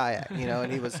in my kayak, you know,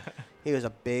 and He was a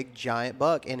big, giant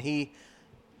buck, and he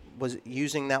was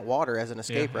using that water as an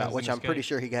escape route, which I'm pretty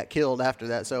sure he got killed after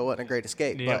that, so it wasn't a great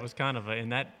escape. Yeah, but it was kind of in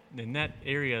that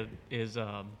area is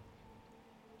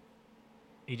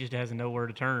he just has nowhere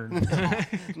to turn.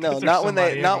 No, not when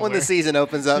the season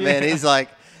opens up, man. He's like,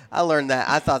 I learned that.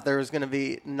 I thought there was going to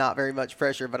be not very much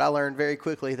pressure, but I learned very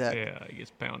quickly that it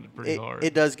gets pounded pretty hard.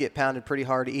 It does get pounded pretty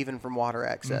hard, even from water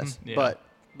access. Mm-hmm. Yeah.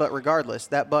 But regardless,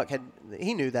 that buck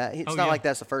he knew that. It's not like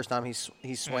that's the first time he swam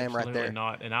Absolutely right there.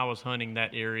 Not. And I was hunting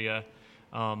that area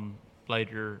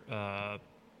later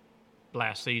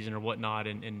last season or whatnot,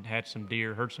 and had some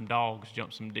deer, heard some dogs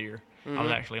jump some deer. Mm-hmm. I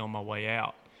was actually on my way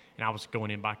out, and I was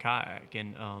going in by kayak,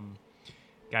 and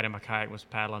got in my kayak, was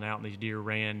paddling out, and these deer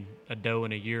ran a doe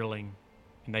and a yearling,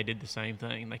 and they did the same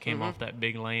thing. They came off that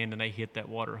big land, and they hit that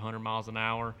water 100 miles an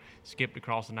hour, skipped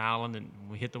across an island, and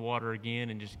we hit the water again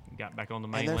and just got back on the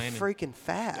mainland. And they're freaking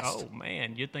fast. Oh,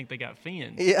 man, you'd think they got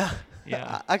fins. Yeah.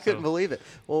 Yeah. I couldn't believe it.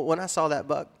 Well, when I saw that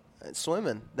buck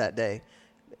swimming that day,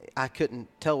 I couldn't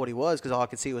tell what he was because all I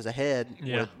could see was a head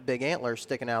with big antlers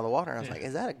sticking out of the water. And I was like,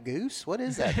 is that a goose? What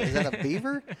is that? Is that a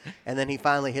beaver? And then he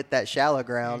finally hit that shallow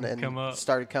ground and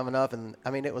started coming up. And, I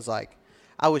mean, it was like,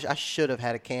 I wish I should have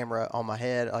had a camera on my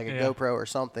head, like a GoPro or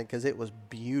something, because it was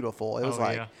beautiful. It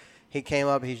was he came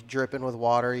up, he's dripping with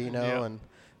water, and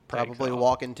probably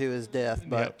walking to his death.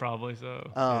 But probably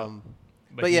so.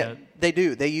 But they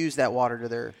do. They use that water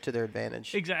to their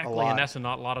advantage. Exactly, and that's a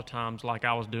lot of times. Like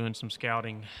I was doing some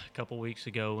scouting a couple weeks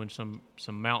ago in some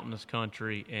mountainous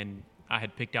country, and I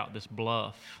had picked out this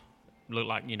bluff. Looked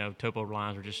like topo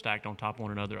lines were just stacked on top of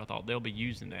one another. I thought they'll be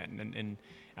using that, and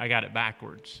I got it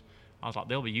backwards. I was like,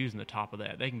 they'll be using the top of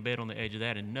that. They can bed on the edge of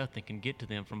that, and nothing can get to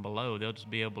them from below. They'll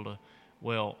just be able to.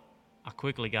 Well, I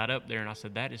quickly got up there, and I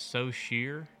said, that is so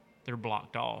sheer, they're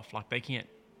blocked off. Like they can't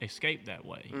escape that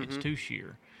way. Mm-hmm. It's too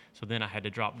sheer. So then I had to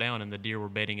drop down, and the deer were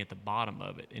bedding at the bottom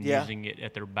of it and using it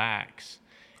at their backs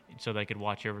so they could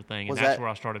watch everything. And that's where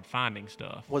I started finding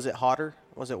stuff. Was it hotter?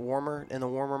 Was it warmer in the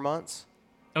warmer months?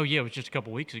 Oh, yeah. It was just a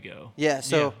couple weeks ago. Yeah.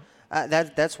 So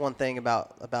that's one thing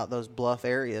about those bluff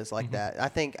areas like that. I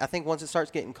think once it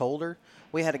starts getting colder,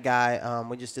 we had a guy,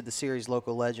 we just did the series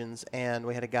Local Legends, and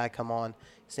we had a guy come on.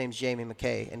 His name's Jamie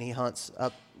McKay, and he hunts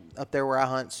up there where I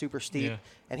hunt, super steep,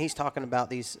 and he's talking about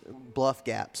these bluff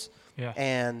gaps. Yeah.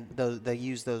 And they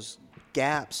use those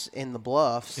gaps in the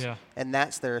bluffs, and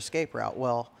that's their escape route.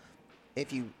 Well,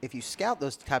 if you scout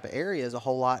those type of areas a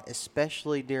whole lot,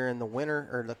 especially during the winter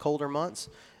or the colder months,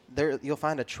 you'll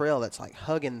find a trail that's like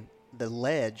hugging the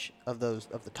ledge of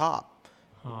the top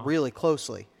really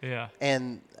closely. Yeah.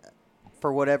 And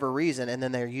for whatever reason, and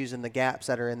then they're using the gaps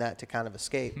that are in that to kind of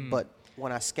escape. But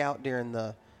when I scout during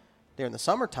the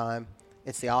summertime,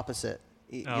 it's the opposite.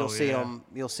 You'll see them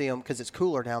because it's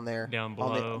cooler down there, down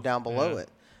below it.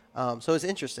 So it's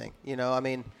interesting, I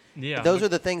mean, those are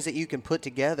the things that you can put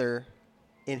together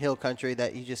in hill country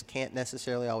that you just can't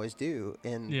necessarily always do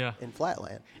in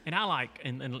flatland. And I like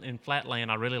in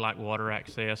flatland, I really like water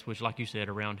access, which, like you said,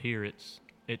 around here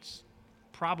it's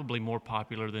probably more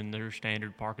popular than their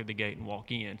standard park at the gate and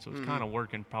walk in. So it's kind of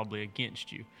working probably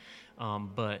against you.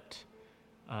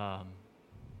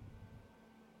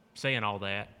 Saying all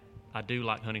that, I do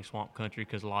like hunting swamp country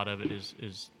because a lot of it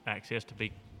is access, to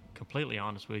be completely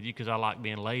honest with you, because I like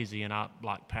being lazy and I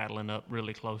like paddling up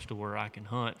really close to where I can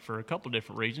hunt for a couple of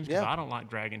different reasons, because I don't like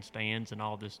dragging stands and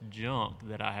all this junk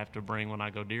that I have to bring when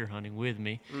I go deer hunting with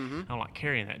me. I don't like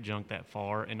carrying that junk that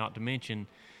far, and not to mention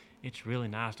it's really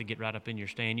nice to get right up in your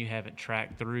stand. You haven't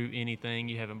tracked through anything.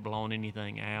 You haven't blown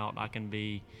anything out. I can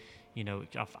be,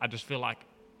 I just feel like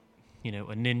a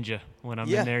ninja when I'm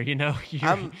in there,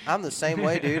 I'm the same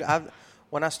way, dude.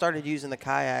 When I started using the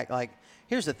kayak, like,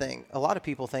 here's the thing. A lot of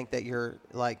people think that you're,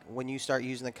 like, when you start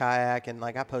using the kayak, and,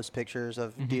 like, I post pictures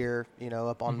of deer,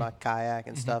 up on my kayak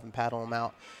and stuff and paddle them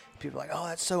out. People are like, oh,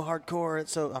 that's so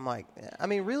hardcore. I'm like, I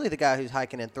mean, really the guy who's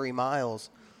hiking in 3 miles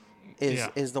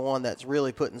is the one that's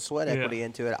really putting sweat equity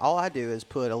into it. All I do is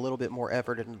put a little bit more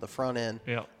effort into the front end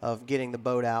of getting the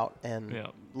boat out and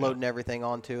loading everything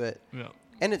onto it. Yeah.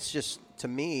 And it's just, to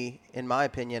me, in my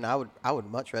opinion, I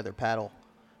would much rather paddle.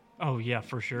 Oh, yeah,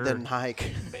 for sure. Than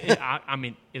hike. I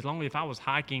mean, as long as if I was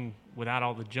hiking without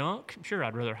all the junk, sure,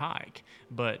 I'd rather hike.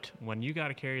 But when you got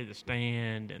to carry the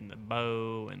stand and the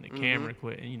bow and the camera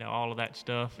equipment, all of that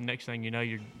stuff, and next thing you know,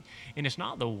 and it's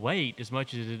not the weight as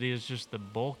much as it is just the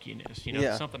bulkiness.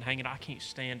 Something hanging. I can't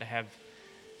stand to have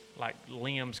like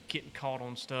limbs getting caught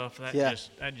on stuff.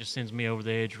 That just sends me over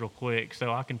the edge real quick.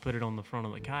 So I can put it on the front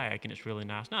of the kayak, and it's really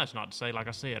nice. Now, it's not to say, like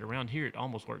I said, around here it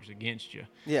almost works against you.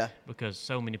 Yeah. Because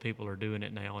so many people are doing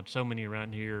it now, and so many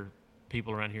around here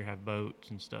people around here have boats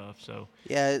and stuff. So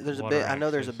yeah, I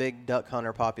know there's a access. big duck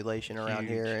hunter population around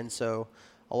here, Huge. and so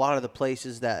a lot of the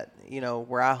places that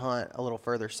where I hunt a little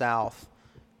further south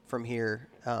from here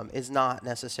is not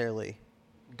necessarily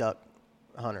duck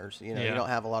hunters. You Yeah. don't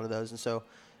have a lot of those, and so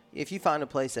if you find a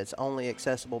place that's only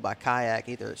accessible by kayak,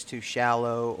 either it's too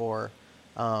shallow or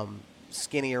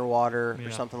skinnier water or Yeah.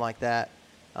 something like that.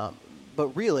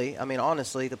 But really, I mean,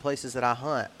 honestly, the places that I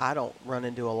hunt, I don't run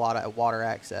into a lot of water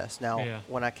access. Now, Yeah.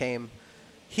 when I came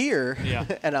here, Yeah.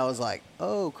 and I was like,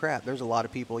 oh crap, there's a lot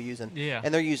of people using, Yeah.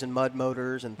 and they're using mud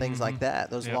motors and things like that,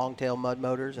 those Yep. long tail mud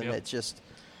motors, and Yep. it's just,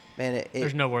 man,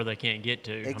 There's nowhere they can't get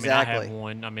to. I mean, I Exactly. have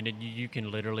one. I mean, you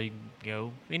can literally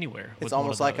go anywhere. it's with one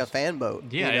almost of like a those. fan boat.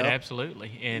 Yeah, you know?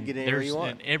 absolutely. And get anywhere you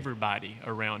want. and everybody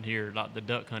around here, like the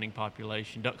duck hunting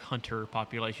population, duck hunter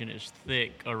population is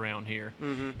thick around here.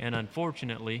 Mm-hmm. And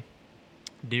unfortunately,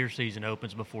 deer season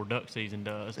opens before duck season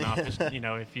does. Now, if it's,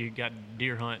 if you got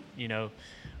deer hunt,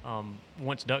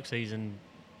 once duck season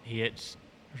hits,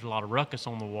 there's a lot of ruckus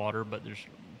on the water, but there's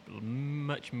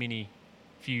many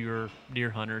fewer deer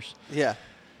hunters. Yeah.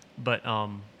 But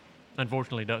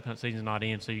unfortunately, duck hunt season's not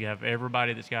in, so you have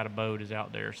everybody that's got a boat is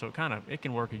out there. So it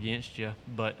can work against you.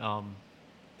 But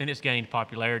then it's gained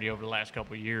popularity over the last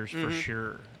couple of years for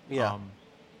sure. Yeah.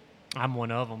 I'm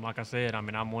one of them. Like I said, I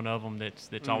mean, I'm one of them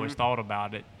that's always thought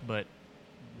about it, but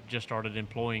just started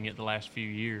employing it the last few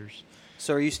years.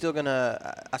 So are you still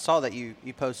gonna? I saw that you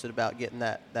posted about getting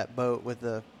that boat with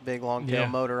the big long tail Yeah.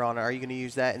 motor on it. Are you gonna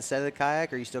use that instead of the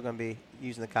kayak, or are you still gonna be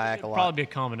using the kayak a It'll lot? probably be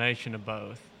a combination of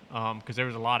both, because there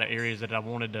was a lot of areas that I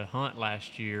wanted to hunt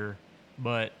last year,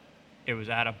 but it was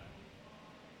out of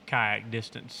kayak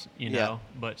distance, Yeah. know.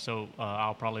 But so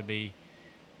I'll probably be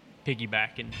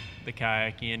piggybacking the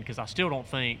kayak in, because I still don't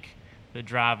think that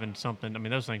driving something. I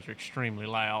mean, those things are extremely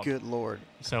loud. Good Lord.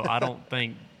 So I don't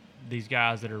think these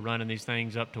guys that are running these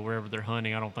things up to wherever they're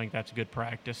hunting, I don't think that's good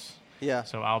practice. Yeah.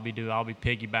 So I'll be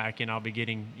piggybacking. I'll be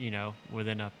getting,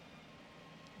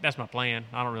 that's my plan.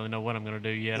 I don't really know what I'm going to do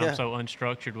yet. Yeah. I'm so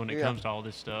unstructured when it Yeah. comes to all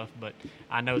this stuff, but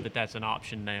I know that that's an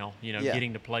option now, Yeah.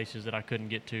 getting to places that I couldn't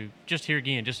get to. Just here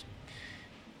again, just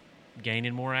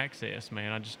gaining more access,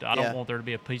 man. I don't Yeah. want there to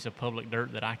be a piece of public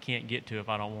dirt that I can't get to if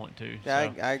I don't want to.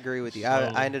 Yeah, So, I agree with you. slowly.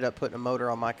 I ended up putting a motor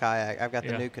on my kayak. I've got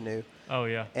the Yeah. new canoe, Oh,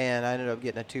 yeah. and I ended up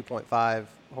getting a 2.5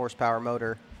 horsepower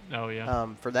motor Oh, yeah.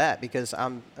 for that, because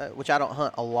which I don't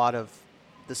hunt a lot of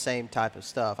the same type of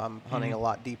stuff. I'm hunting a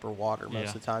lot deeper water most Mm-hmm. Yeah.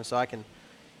 of the time, so I can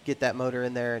get that motor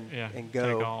in there and Yeah,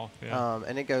 go. take off, yeah.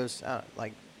 And it goes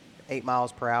like 8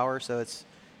 miles per hour, so it's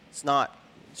not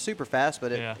super fast,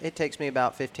 but Yeah. it takes me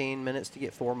about 15 minutes to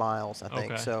get 4 miles, I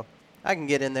think. Okay. So I can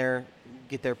get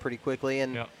there pretty quickly,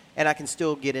 and Yep. and I can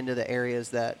still get into the areas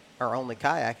that are only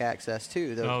kayak access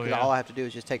too. Though, Oh, 'cause yeah. all I have to do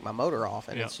is just take my motor off,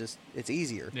 and Yep. it's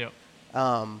easier. Yep.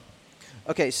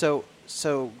 Okay, so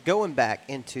going back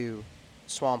into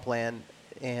swampland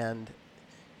and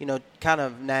kind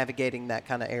of navigating that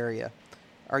kind of area,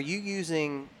 are you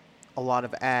using a lot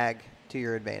of ag to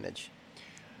your advantage?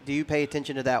 Do you pay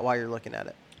attention to that while you're looking at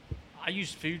it? I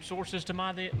use food sources to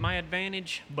my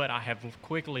advantage, but I have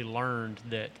quickly learned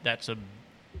that that's a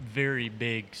very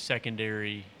big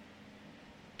secondary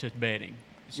to bedding.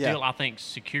 Still, Yeah. I think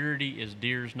security is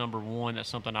deer's number one. That's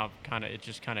something it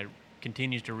just kind of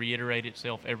continues to reiterate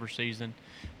itself every season.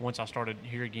 Once I started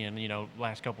here again,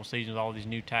 last couple of seasons, all these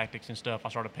new tactics and stuff, I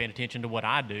started paying attention to what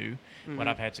I do, what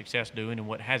I've had success doing, and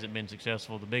what hasn't been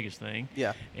successful, the biggest thing.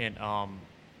 Yeah. And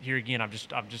here again,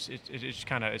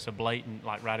 it's a blatant,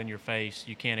 like, right in your face.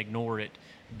 You can't ignore it.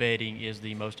 Bedding is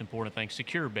the most important thing.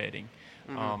 Secure bedding.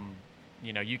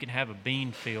 You can have a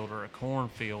bean field or a corn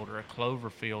field or a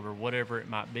clover field or whatever it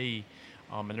might be,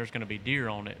 and there's going to be deer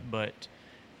on it. But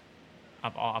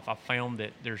I've found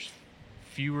that there's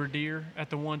fewer deer at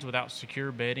the ones without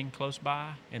secure bedding close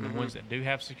by, and the ones that do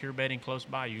have secure bedding close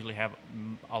by usually have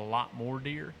a lot more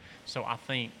deer. So I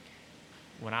think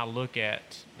when I look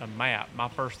at a map, my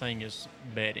first thing is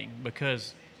bedding,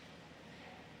 because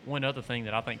one other thing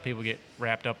that I think people get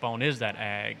wrapped up on is that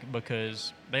ag,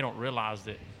 because they don't realize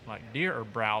that, like, deer are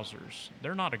browsers.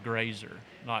 They're not a grazer.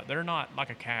 They're not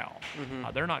like a cow.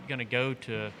 They're not going to go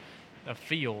to a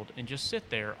field and just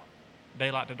sit there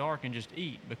daylight to dark and just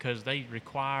eat, because they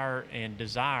require and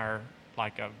desire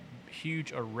like a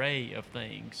huge array of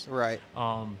things. Right.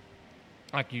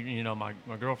 Like my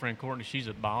girlfriend Courtney, she's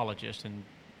a biologist, and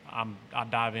I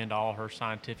dive into all her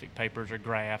scientific papers or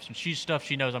graphs, and she's stuff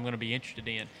she knows I'm going to be interested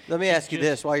in. Let me ask you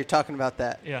this while you're talking about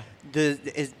that. Yeah.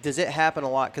 Does it happen a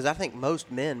lot? Because I think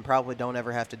most men probably don't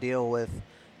ever have to deal with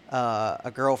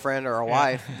a girlfriend or a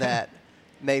wife that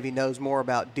maybe knows more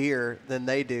about deer than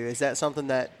they do. Is that something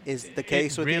that is the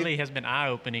case with you? It really has been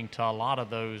eye-opening to a lot of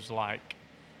those, like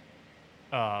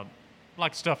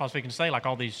stuff I was thinking to say, like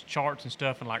all these charts and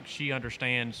stuff, and like she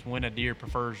understands when a deer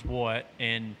prefers what,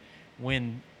 and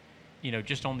when,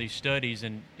 just on these studies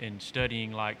and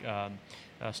studying like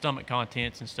stomach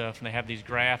contents and stuff, and they have these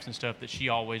graphs and stuff that she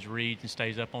always reads and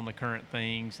stays up on the current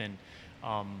things, and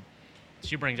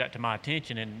she brings that to my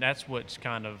attention, and that's what's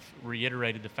kind of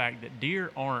reiterated the fact that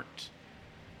deer aren't,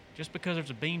 just because there's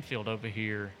a bean field over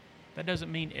here, that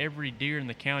doesn't mean every deer in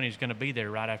the county is going to be there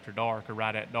right after dark or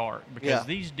right at dark, because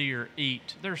these deer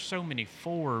eat, there's so many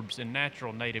forbs and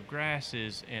natural native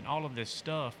grasses and all of this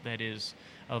stuff that is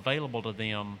available to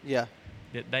them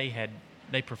that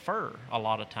they prefer a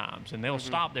lot of times, and they'll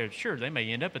stop there. Sure, they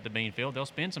may end up at the bean field. They'll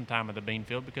spend some time at the bean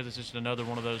field because it's just another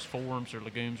one of those forms or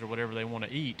legumes or whatever they want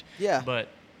to eat. Yeah. But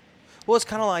well, it's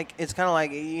kind of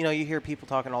like you hear people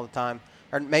talking all the time,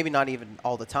 or maybe not even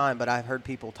all the time, but I've heard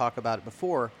people talk about it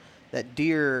before, that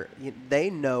deer, they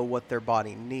know what their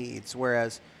body needs,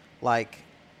 whereas like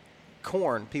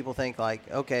corn, people think like,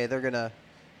 okay, they're gonna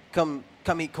come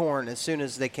eat corn as soon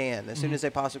as they can, as soon as they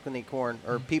possibly can eat corn.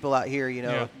 Or people out here,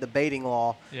 the baiting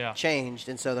law changed,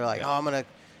 and so they're like, oh, I'm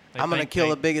gonna kill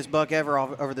the biggest buck ever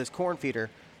over this corn feeder.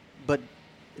 But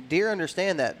deer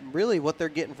understand that really what they're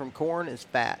getting from corn is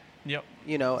fat. Yep.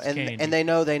 And they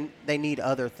know they need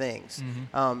other things.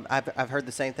 I've heard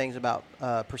the same things about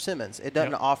persimmons. It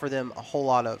doesn't offer them a whole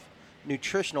lot of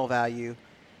nutritional value.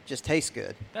 Just tastes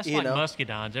good. That's like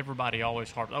muscadines. Everybody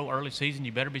always harps, early season,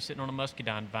 you better be sitting on a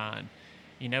muscadine vine.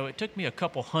 It took me a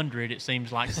couple hundred, it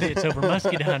seems like, sits over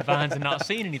muscadine vines and not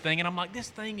seeing anything. And I'm like, this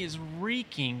thing is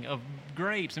reeking of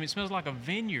grapes. It smells like a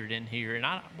vineyard in here. And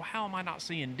how am I not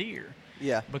seeing deer?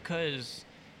 Yeah. Because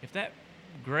if that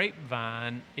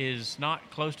grapevine is not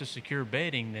close to secure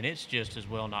bedding, then it's just as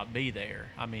well not be there.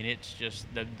 I mean, it's just,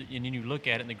 and then you look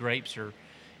at it and the grapes are,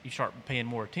 you start paying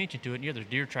more attention to it, and there's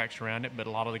deer tracks around it, but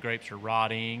a lot of the grapes are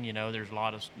rotting, there's a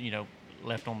lot of,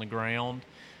 left on the ground.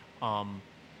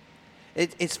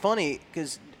 It's funny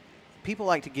because people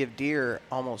like to give deer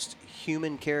almost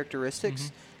human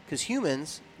characteristics, because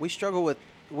humans, we struggle with,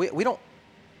 we don't,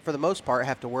 for the most part,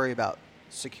 have to worry about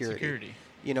security.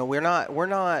 We're not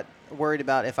worried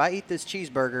about, if I eat this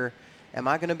cheeseburger, am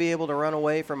I going to be able to run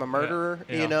away from a murderer?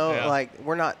 Like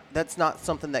we're not, that's not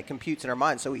something that computes in our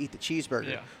mind. So we eat the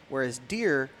cheeseburger. Yeah. Whereas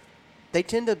deer, they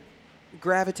tend to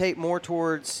gravitate more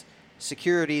towards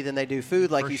security than they do food,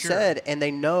 like you said, and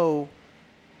they know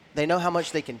how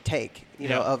much they can take,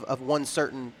 of one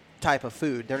certain type of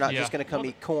food. They're not just going to come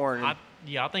eat corn. I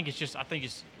think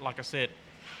it's like I said,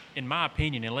 in my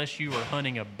opinion, unless you are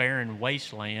hunting a barren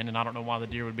wasteland, and I don't know why the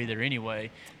deer would be there anyway,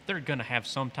 they're going to have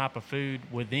some type of food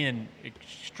within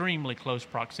extremely close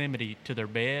proximity to their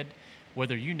bed,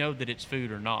 whether you know that it's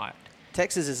food or not.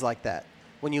 Texas is like that.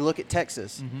 When you look at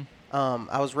Texas,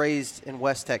 I was raised in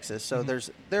West Texas, so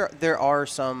there are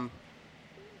some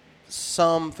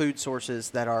food sources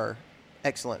that are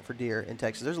excellent for deer in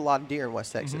Texas. There's a lot of deer in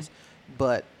West Texas,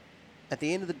 but at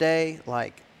the end of the day,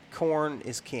 like, corn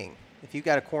is king. If you've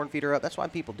got a corn feeder up, that's why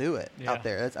people do it out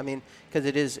there. Because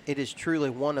it is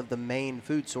truly one of the main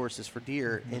food sources for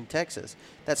deer in Texas.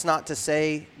 That's not to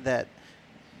say that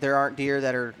there aren't deer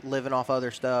that are living off other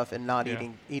stuff and not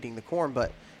eating the corn,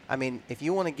 but I mean, if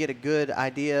you want to get a good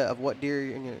idea of what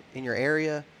deer in your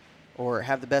area, or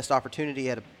have the best opportunity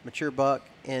at a mature buck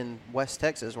in West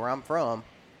Texas, where I'm from,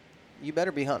 you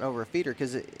better be hunting over a feeder,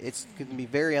 because it's going to be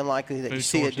very unlikely that food you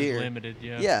see a deer. Limited,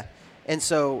 yeah, and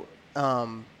so.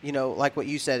 Like what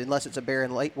you said, unless it's a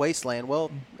barren wasteland, well,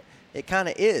 it kind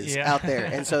of is out there,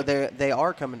 and so they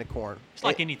are coming to corn. It's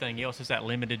like anything else. It's that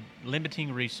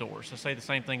limiting resource. I say the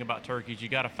same thing about turkeys. You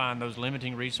got to find those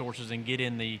limiting resources and get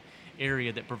in the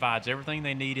area that provides everything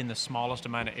they need in the smallest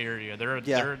amount of area.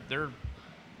 They're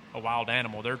a wild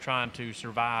animal. They're trying to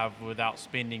survive without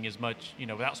spending as much,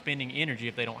 without spending energy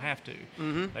if they don't have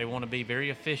to. They want to be very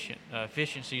efficient.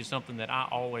 Efficiency is something that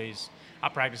I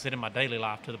practice it in my daily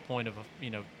life to the point of,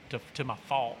 to my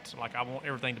fault. Like, I want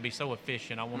everything to be so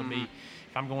efficient. I want to be,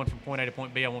 if I'm going from point A to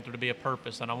point B, I want there to be a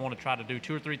purpose, and I want to try to do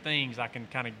 2 or 3 things. I can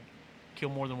kind of kill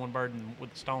more than one bird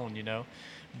with a stone,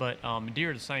 But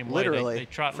deer are the same way. Literally, they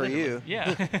try for literally, you.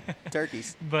 Yeah.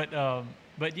 Turkeys.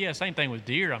 But yeah, same thing with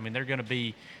deer. I mean, they're going to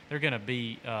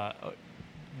be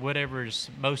whatever is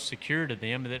most secure to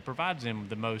them, that provides them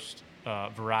the most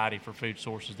variety for food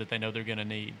sources that they know they're going to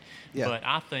need. Yeah. But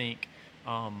I think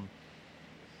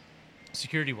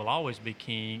security will always be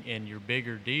king, and your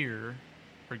bigger deer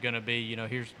are going to be,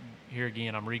 here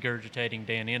again, I'm regurgitating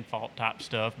Dan Infalt type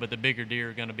stuff, but the bigger deer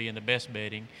are going to be in the best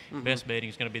bedding. Best bedding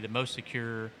is going to be the most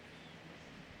secure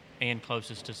and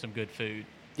closest to some good food.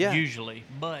 Yeah. Usually.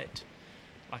 But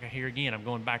like I hear again, I'm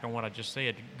going back on what I just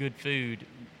said. Good food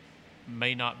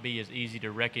may not be as easy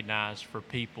to recognize for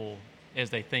people as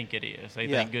they think it is. They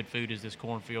think good food is this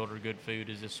cornfield or good food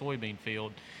is this soybean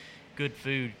field. Good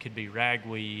food could be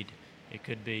ragweed. It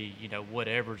could be,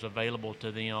 whatever's available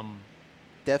to them.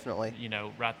 Definitely.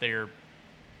 Right there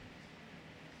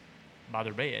by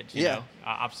their beds. Yeah.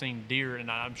 I've seen deer, and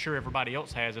I'm sure everybody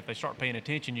else has. If they start paying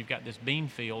attention, you've got this bean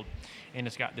field, and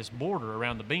it's got this border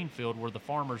around the bean field where the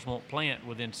farmers won't plant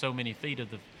within so many feet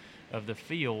of the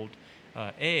field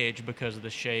edge because of the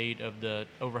shade of the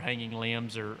overhanging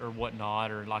limbs or whatnot,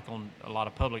 or like on a lot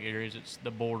of public areas, it's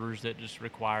the borders that just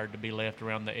required to be left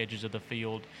around the edges of the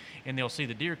field. And they'll see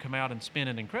the deer come out and spend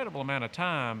an incredible amount of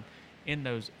time in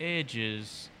those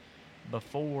edges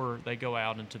before they go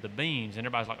out into the beans. And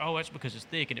everybody's like, oh, that's because it's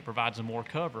thick and it provides them more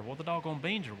cover. Well, the doggone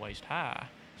beans are waist high.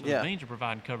 So the beans are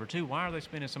providing cover too. Why are they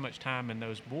spending so much time in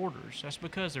those borders? That's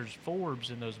because there's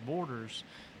forbs in those borders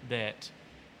that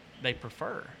they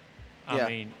prefer. I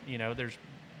mean,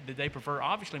 they prefer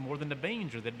obviously more than the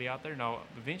beans, or they'd be out there. Now,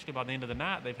 eventually by the end of the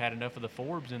night, they've had enough of the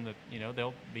forbs and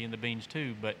they'll be in the beans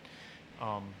too. But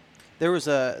there was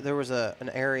an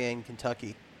area in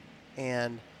Kentucky,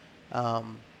 and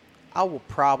I will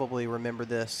probably remember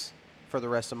this for the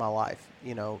rest of my life.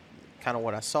 Kind of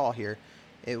what I saw here.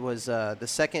 It was the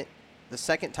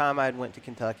second time I went to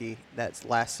Kentucky. That's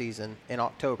last season in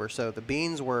October. So the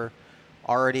beans were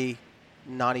already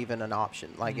not even an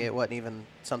option. Like it wasn't even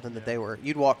something that they were.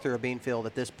 You'd walk through a bean field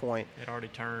at this point. It already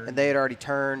turned. And they had already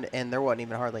turned, and there wasn't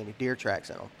even hardly any deer tracks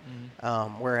in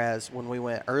them. Whereas when we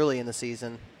went early in the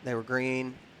season, they were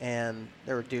green, and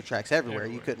there were deer tracks everywhere.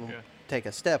 You couldn't take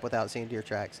a step without seeing deer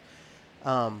tracks.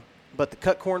 But the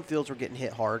cut cornfields were getting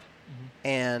hit hard.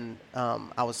 And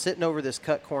I was sitting over this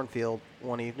cut cornfield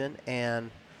one evening, and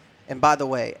by the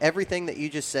way, everything that you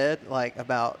just said,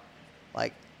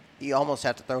 you almost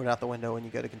have to throw it out the window when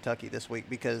you go to Kentucky this week,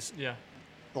 because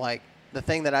the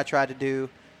thing that I tried to do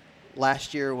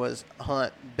last year was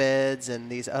hunt beds and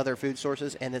these other food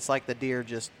sources, and it's like the deer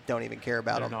just don't even care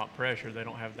about them. They're not pressure. They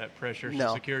don't have that pressure. No.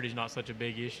 So security's not such a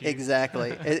big issue.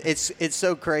 Exactly. It's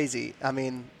so crazy. I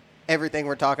mean, everything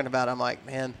we're talking about, I'm like,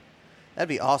 man, that'd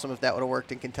be awesome if that would have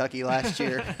worked in Kentucky last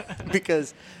year,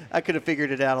 because I could have figured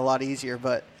it out a lot easier.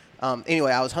 But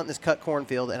anyway, I was hunting this cut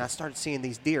cornfield, and I started seeing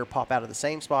these deer pop out of the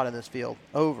same spot in this field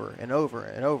over and over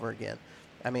and over again.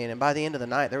 I mean, and by the end of the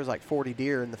night, there was like 40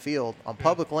 deer in the field on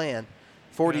public land,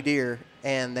 40 deer,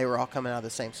 and they were all coming out of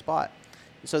the same spot.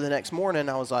 So the next morning,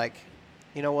 I was like,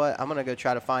 you know what? I'm going to go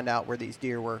try to find out where these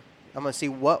deer were. I'm going to see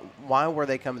why were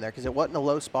they coming there, because it wasn't a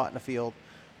low spot in the field.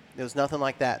 There was nothing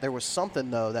like that. There was something,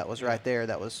 though, that was right there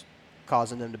that was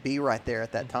causing them to be right there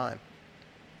at that time.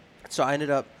 So I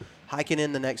ended up hiking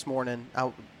in the next morning.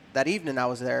 That evening, I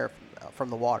was there from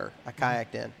the water. I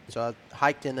kayaked in. So I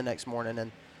hiked in the next morning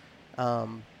and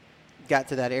got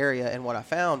to that area. And what I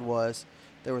found was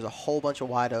there was a whole bunch of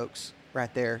white oaks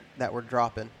right there that were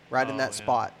dropping right in that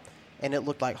spot. And it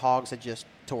looked like hogs had just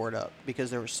tore it up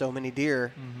because there were so many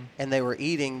deer, and they were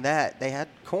eating that. They had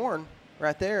corn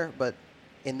right there, but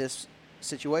in this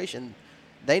situation,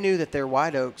 they knew that their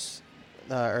white oaks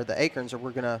or the acorns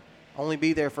were going to only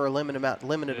be there for a limited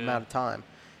amount of time.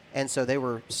 And so they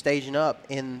were staging up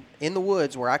in the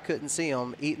woods where I couldn't see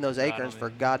them, eating those acorns for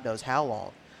God knows how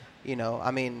long.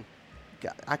 I mean,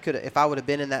 I could, if I would have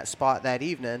been in that spot that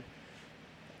evening,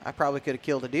 I probably could have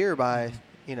killed a deer by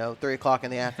 3 o'clock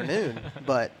in the afternoon.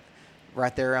 But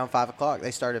right there around 5 o'clock, they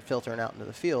started filtering out into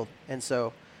the field. And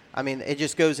so, I mean, it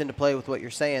just goes into play with what you're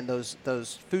saying.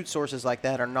 Those food sources like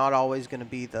that are not always going to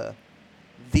be the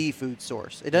food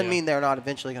source. It doesn't mean they're not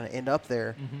eventually going to end up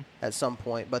there at some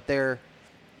point, but there's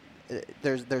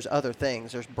other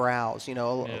things. There's browse,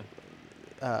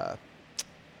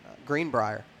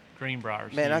 greenbrier.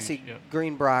 Greenbrier's Man, huge. I see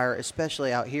greenbrier,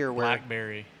 especially out here where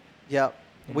blackberry. Yep.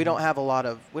 We don't have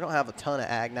a ton of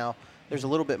ag now. There's a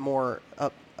little bit more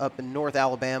up in North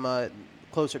Alabama,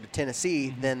 closer to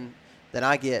Tennessee than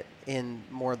I get in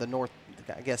more of the north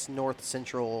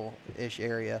central-ish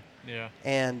area. Yeah.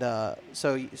 And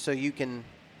so you can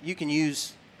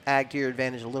use ag to your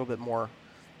advantage a little bit more.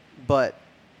 But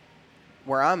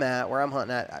where I'm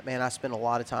hunting at, man, I spend a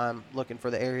lot of time looking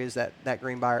for the areas that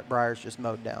greenbrier's just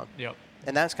mowed down. Yep.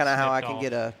 And that's kind of how I can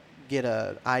off. get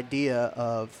a idea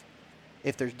of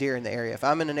if there's deer in the area. If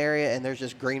I'm in an area and there's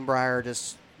just greenbrier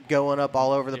just going up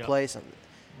all over the place,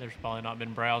 there's probably not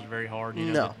been browsed very hard.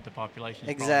 No. The population is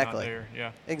Exactly. probably not there.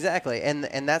 Yeah. Exactly.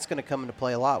 And that's going to come into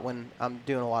play a lot when I'm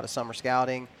doing a lot of summer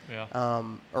scouting, Yeah.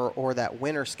 or that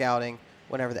winter scouting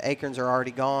whenever the acorns are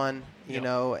already gone, you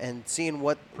know, and seeing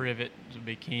what privet would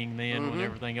be king then when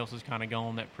everything else is kind of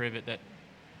gone. That privet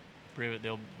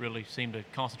they'll really seem to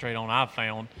concentrate on. I've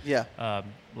found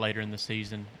later in the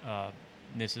season.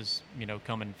 This is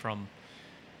coming from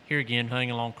here again,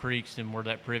 hunting along creeks and where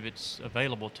that privet's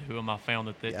available to them. I found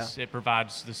that it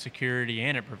provides the security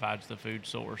and it provides the food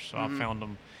source. So I found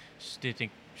them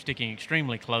sticking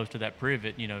extremely close to that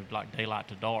privet, like daylight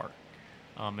to dark.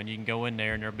 And you can go in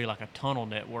there and there'll be like a tunnel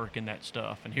network in that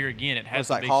stuff. And here again, it has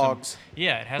to like be hogs.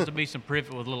 it has to be some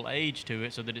privet with a little age to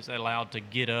it so that it's allowed to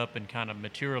get up and kind of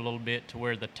mature a little bit to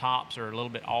where the tops are a little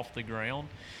bit off the ground.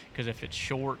 Because if it's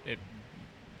short,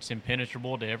 it's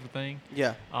impenetrable to everything.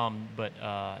 Yeah. But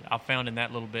I found in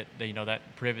that little bit, that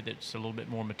privet that's a little bit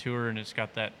more mature and it's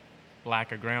got that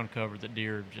lack of ground cover that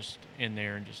deer are just in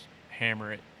there and just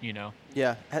hammer it,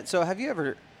 Yeah. So have you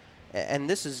ever, and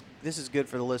this is good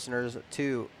for the listeners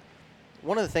too,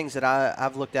 one of the things that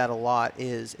I've looked at a lot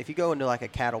is if you go into like a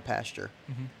cattle pasture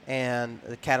and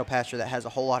the cattle pasture that has a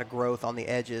whole lot of growth on the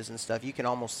edges and stuff, you can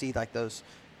almost see like those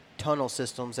tunnel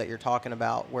systems that you're talking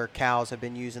about where cows have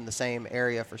been using the same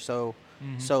area for so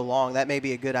long. That may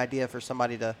be a good idea for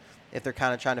somebody to, if they're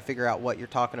kind of trying to figure out what you're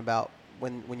talking about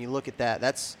when you look at that.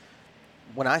 That's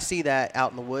when I see that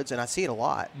out in the woods, and I see it a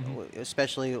lot,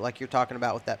 especially like you're talking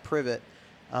about with that privet.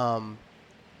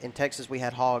 In Texas, we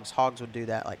had hogs. Hogs would do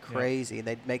that like crazy.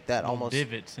 They'd make that little almost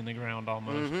divots in the ground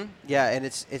almost. Yeah, and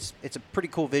it's a pretty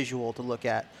cool visual to look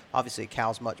at. Obviously, a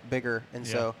cow's much bigger, and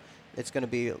so it's going to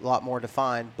be a lot more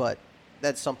defined. But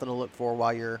that's something to look for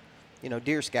while you're,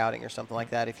 deer scouting or something like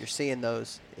that. If you're seeing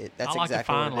those, that's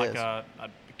exactly what it is. I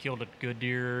killed a good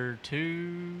deer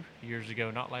 2 years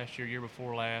ago, not last year, year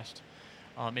before last,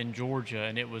 in Georgia,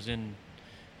 and it was in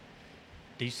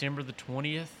December the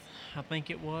 20th. I think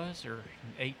it was, or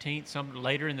 18th, some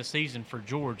later in the season for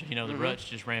Georgia. The rut's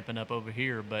just ramping up over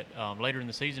here, but later in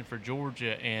the season for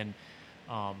Georgia, and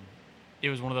it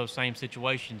was one of those same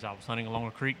situations. I was hunting along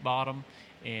a creek bottom,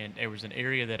 and there was an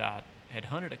area that I had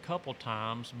hunted a couple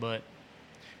times, but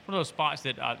one of those spots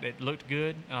that looked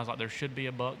good, and I was like, there should be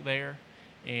a buck there,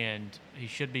 and he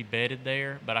should be bedded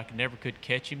there, but I never could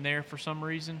catch him there for some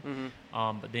reason.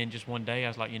 But then just one day I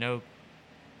was like,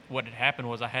 what had happened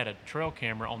was I had a trail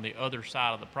camera on the other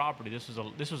side of the property. This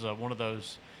was one of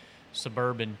those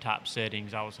suburban type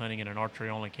settings. I was hunting in an archery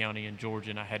only county in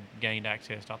Georgia, and I had gained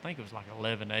access to, I think it was like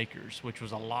 11 acres, which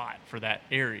was a lot for that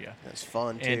area. That's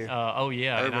fun too. And,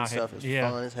 urban stuff is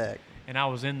fun as heck. And I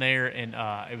was in there, and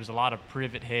it was a lot of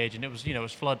privet hedge, and it was it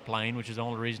was floodplain, which is the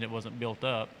only reason it wasn't built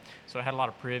up. So I had a lot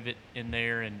of privet in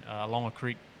there, and along a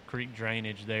creek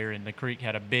drainage there, and the creek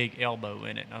had a big elbow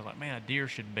in it, and I was like, man, a deer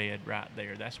should bed right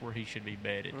there. That's where he should be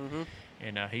bedded.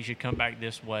 And he should come back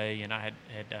this way, and I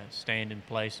had stand in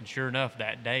place, and sure enough,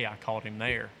 that day I caught him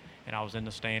there, and I was in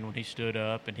the stand when he stood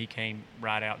up, and he came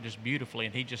right out just beautifully,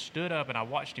 and he just stood up, and I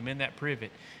watched him in that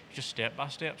privet just step by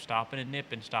step, stopping and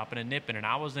nipping, and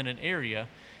I was in an area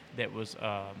that was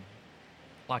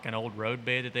like an old road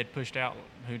bed that they'd pushed out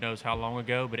who knows how long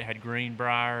ago, but it had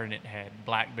greenbrier and it had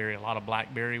blackberry. A lot of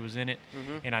blackberry was in it.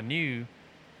 And I knew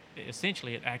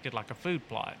essentially it acted like a food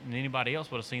plot, and anybody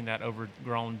else would have seen that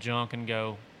overgrown junk and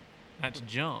go, that's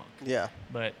junk. Yeah.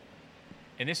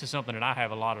 And this is something that I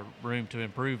have a lot of room to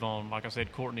improve on. Like I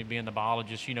said, Courtney being the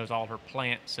biologist, she knows all her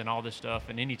plants and all this stuff,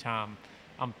 and anytime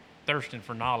I'm thirsting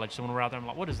for knowledge, so when we're out there, I'm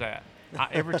like, what is that?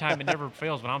 Every time, it never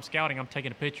fails. When I'm scouting, I'm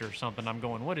taking a picture or something. I'm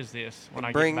going, what is this? When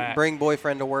I get back. Bring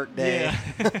boyfriend to work day.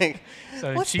 Yeah.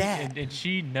 So what's that? And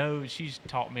she knows. She's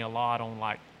taught me a lot on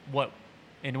like what.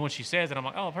 And when she says it, I'm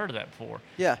like, oh, I've heard of that before.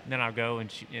 Yeah. And then I go and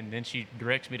then she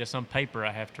directs me to some paper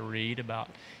I have to read about,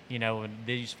 and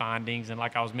these findings. And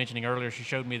like I was mentioning earlier, she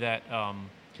showed me that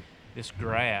this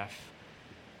graph,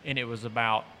 and it was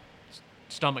about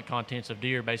stomach contents of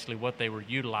deer, basically what they were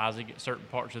utilizing at certain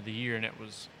parts of the year, and it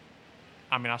was.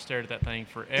 I mean, I stared at that thing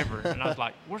forever, and I was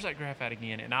like, where's that graph at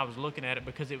again? And I was looking at it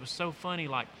because it was so funny.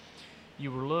 Like,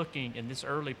 you were looking in this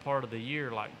early part of the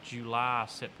year, like July,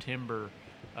 September,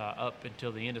 up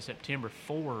until the end of September,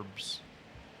 Forbes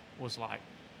was like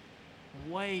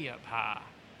way up high.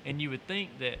 And you would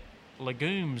think that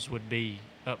legumes would be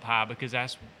up high because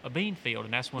that's a bean field,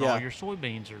 and that's when all your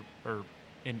soybeans are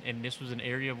and this was an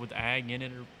area with ag in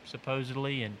it,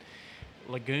 supposedly, and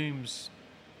legumes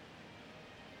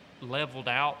leveled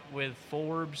out with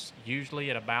Forbes usually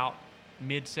at about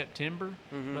mid-September,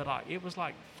 but it was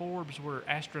like Forbes were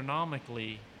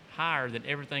astronomically higher than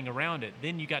everything around it.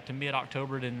 Then you got to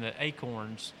mid-October, then the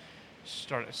acorns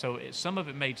started. So some of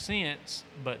it made sense,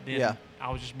 but then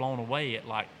I was just blown away at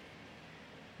like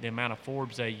the amount of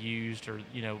forbs they used or,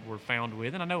 were found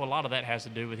with. And I know a lot of that has to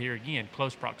do with, here again,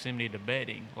 close proximity to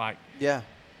bedding. Like, Yeah.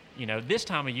 This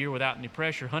time of year without any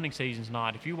pressure, hunting season's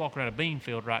not. If you walk around a bean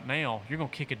field right now, you're going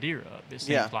to kick a deer up, it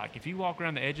seems like. If you walk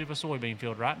around the edge of a soybean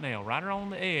field right now, right around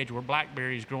the edge where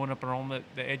blackberries growing up around the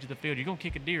edge of the field, you're going to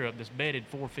kick a deer up that's bedded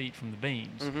 4 feet from the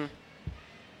beans. Mm-hmm.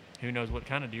 Who knows what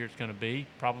kind of deer it's going to be?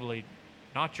 Probably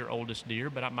not your oldest deer,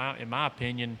 but in my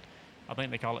opinion, I think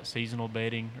they call it seasonal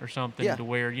bedding or something, to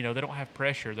where, they don't have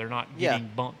pressure. They're not getting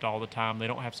bumped all the time. They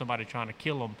don't have somebody trying to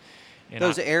kill them. And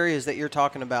those areas that you're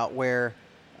talking about where,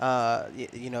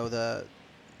 the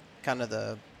kind of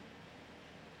the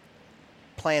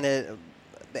planet,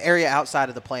 the area outside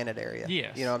of the planet area.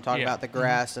 Yes. I'm talking about the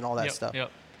grass and all that Yep, stuff.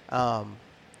 Yep.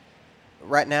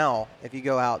 Right now, if you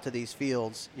go out to these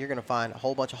fields, you're going to find a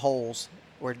whole bunch of holes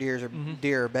where deer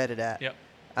are bedded at. Yep.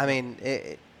 I mean,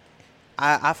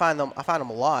 I find them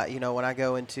a lot. When I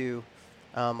go into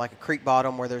like a creek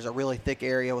bottom where there's a really thick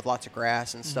area with lots of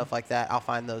grass and stuff like that, I'll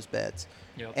find those beds.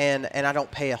 Yep. And I don't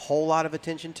pay a whole lot of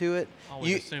attention to it. I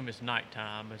always assume it's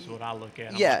nighttime is what I look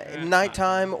at.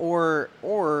 Nighttime or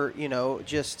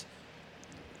just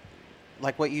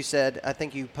like what you said. I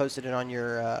think you posted it on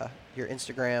your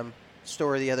Instagram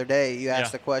story the other day. You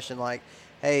asked the question like,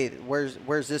 "Hey,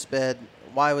 where's this bed?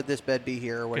 Why would this bed be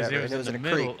here or whatever?" It was in the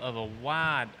middle of a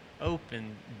wide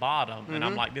open bottom, and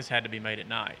I'm like, this had to be made at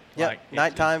night. Yeah, like,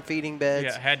 nighttime feeding beds.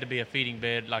 Yeah, it had to be a feeding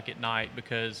bed like at night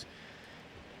because.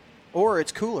 Or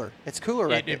it's cooler. It's cooler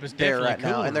right It was there right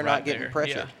cooler now, and they're right not getting there.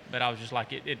 pressured. Yeah, but I was just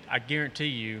like, I guarantee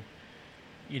you,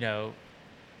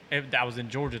 I was in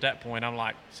Georgia at that point. I'm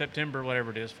like, September,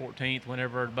 whatever it is, 14th,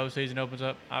 whenever bow season opens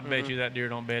up, I bet you that deer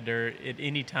don't bed there at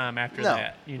any time after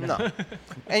that. No.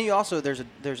 And you also,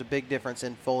 there's a big difference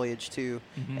in foliage, too,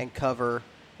 and cover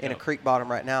in a creek bottom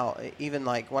right now. Even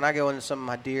like when I go into some of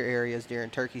my deer areas during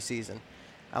turkey season,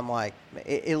 I'm like,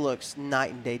 it looks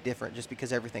night and day different just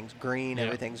because everything's green,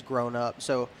 everything's grown up.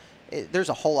 So there's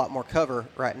a whole lot more cover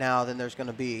right now than there's going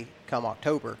to be come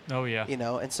October. Oh, yeah.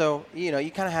 And so, you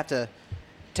kind of have to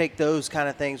take those kind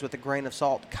of things with a grain of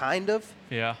salt, kind of.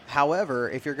 Yeah. However,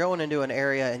 if you're going into an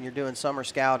area and you're doing summer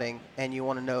scouting and you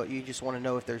just want to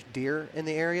know if there's deer in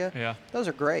the area, those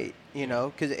are great,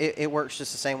 because it works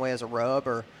just the same way as a rub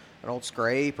or an old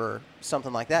scrape or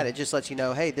something like that. It just lets you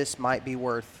know, hey, this might be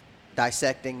worth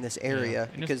dissecting this area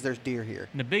because there's deer here.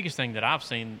 And the biggest thing that I've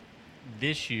seen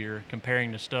this year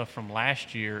comparing to stuff from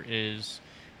last year is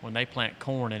when they plant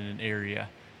corn in an area,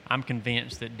 I'm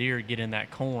convinced that deer get in that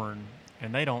corn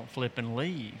and they don't flip and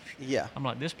leave. Yeah. I'm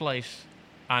like, this place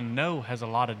I know has a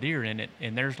lot of deer in it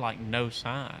and there's like no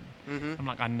sign. I'm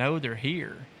like, I know they're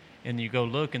here. And you go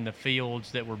look in the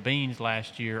fields that were beans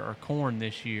last year or corn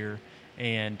this year,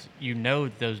 and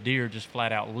those deer are just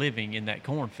flat out living in that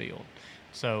cornfield.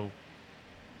 So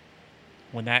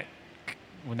when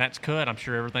that's cut, I'm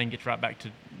sure everything gets right back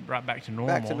to normal.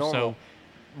 Back to normal. So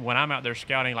when I'm out there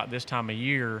scouting like this time of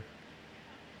year,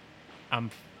 I'm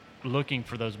looking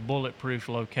for those bulletproof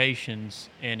locations,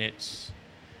 and it's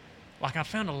like I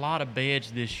found a lot of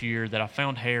beds this year that I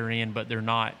found hair in, but they're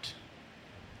not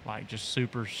like just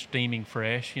super steaming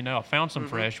fresh. I found some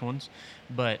fresh ones,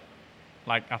 but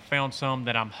like I found some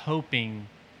that I'm hoping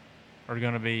are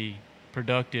going to be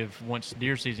productive once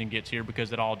deer season gets here,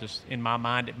 because it all just, in my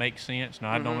mind, it makes sense.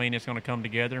 Now, I don't mean it's going to come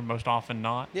together. Most often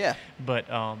not. Yeah. But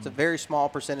it's a very small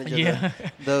percentage of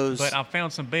those. But I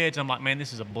found some beds. I'm like, man,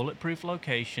 this is a bulletproof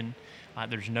location.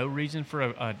 There's no reason for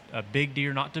a big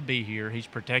deer not to be here. He's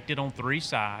protected on 3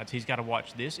 sides. He's got to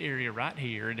watch this area right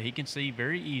here that he can see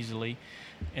very easily.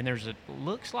 And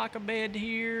looks like a bed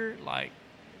here,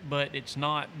 but it's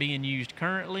not being used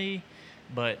currently.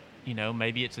 But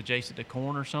maybe it's adjacent to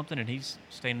corn or something, and he's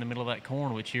staying in the middle of that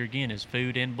corn, which here again is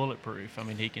food and bulletproof. I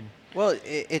mean, he can. Well,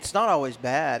 it's not always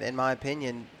bad, in my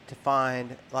opinion, to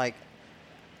find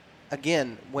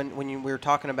again, when we were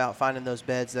talking about finding those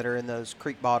beds that are in those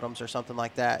creek bottoms or something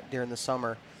like that during the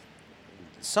summer.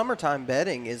 Summertime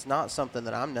bedding is not something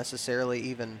that I'm necessarily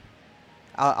even.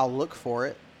 I'll look for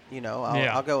it,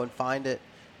 I'll go and find it,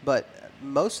 but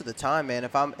most of the time, man,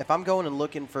 if I'm going and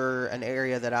looking for an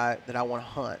area that I want to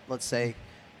hunt, let's say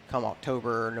come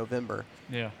October or November,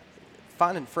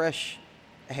 finding fresh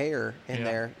hair in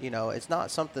there, it's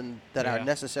not something that I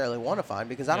necessarily want to find,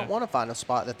 because I don't want to find a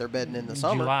spot that they're bedding in the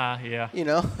summer. July,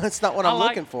 that's not what I'm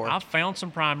looking for. I've found some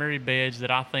primary beds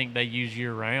that I think they use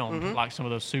year round, like some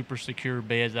of those super secure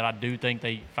beds that I do think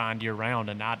they find year round,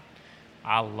 and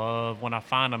I love when I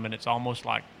find them, and it's almost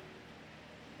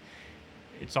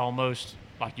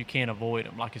like you can't avoid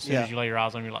him. Like as soon as you lay your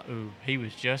eyes on him, you're like, ooh, he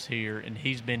was just here, and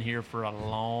he's been here for a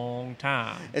long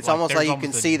time. It's almost like you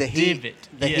can see the heat,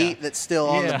 heat that's still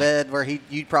on the bed where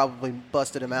you probably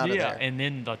busted him out of there. Yeah, and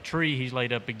then the tree he's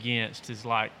laid up against is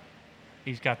like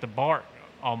he's got the bark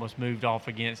almost moved off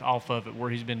of it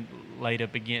where he's been laid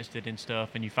up against it and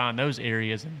stuff, and you find those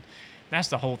areas, and that's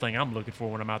the whole thing I'm looking for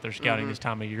when I'm out there scouting this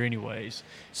time of year anyways.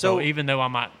 So even though I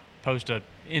might post a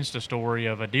Insta story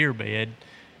of a deer bed,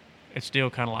 it's still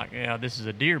kind of like, yeah, this is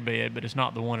a deer bed, but it's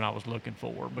not the one I was looking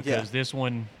for, because this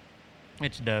one,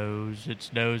 it's does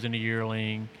and a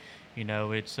yearling,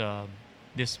 it's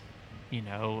this,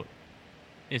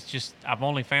 it's just, I've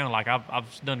only found like,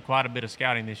 I've done quite a bit of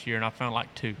scouting this year, and I've found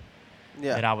like 2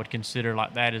 that I would consider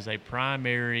like that is a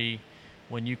primary.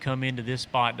 When you come into this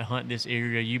spot to hunt this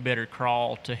area, you better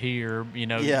crawl to here,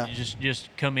 just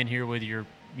come in here with your,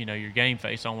 your game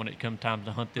face on when it comes time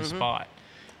to hunt this spot.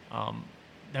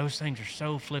 Those things are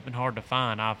so flipping hard to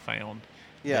find, I've found,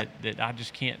 that I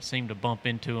just can't seem to bump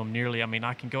into them nearly. I mean,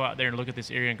 I can go out there and look at this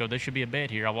area and go, there should be a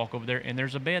bed here. I walk over there, and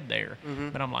there's a bed there.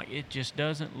 But I'm like, it just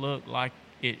doesn't look like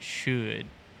it should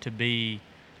to be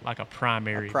like a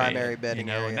primary bedding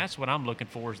area. And that's what I'm looking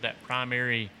for, is that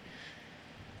primary.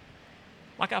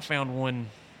 Like I found one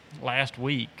last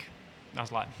week. I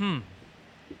was like, and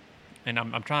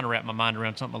I'm trying to wrap my mind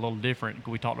around something a little different.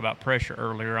 We talked about pressure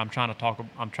earlier. I'm trying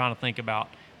to think about,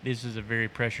 this is a very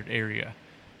pressured area.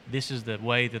 This is the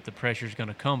way that the pressure is going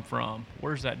to come from.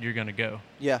 Where's that deer going to go?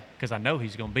 Yeah. Because I know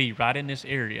he's going to be right in this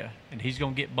area, and he's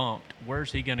going to get bumped.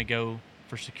 Where's he going to go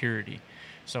for security?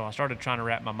 So I started trying to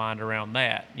wrap my mind around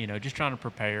that, just trying to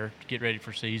prepare to get ready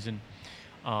for season.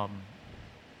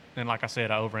 And like I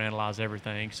said, I overanalyze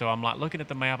everything. So I'm like looking at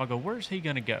the map. I go, where's he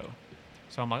going to go?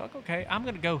 So I'm like, okay, I'm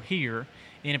going to go here.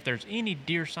 And if there's any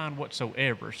deer sign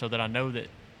whatsoever, so that I know that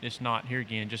it's not, here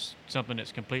again, just something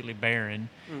that's completely barren,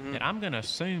 then I'm going to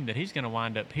assume that he's going to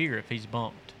wind up here if he's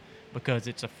bumped, because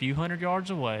it's a few hundred yards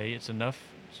away. It's enough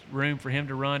room for him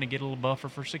to run and get a little buffer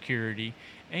for security.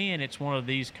 And it's one of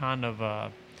these kind of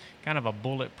a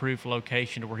bulletproof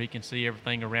location to where he can see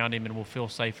everything around him and will feel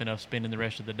safe enough spending the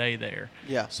rest of the day there.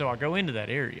 Yeah. So I go into that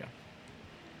area,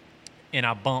 and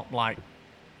I bump like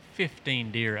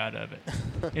 15 deer out of it.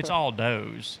 It's all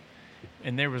does.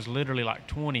 And there was literally like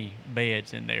 20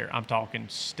 beds in there. I'm talking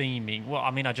steaming. Well,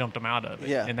 I mean, I jumped them out of it.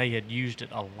 Yeah. And they had used it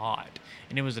a lot.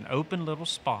 And it was an open little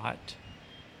spot,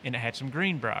 and it had some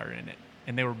greenbrier in it.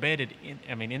 And they were bedded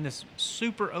in this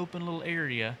super open little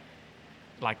area,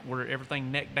 like where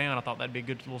everything neck down. I thought that'd be a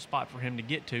good little spot for him to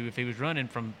get to if he was running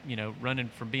from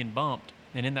being bumped.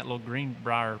 And in that little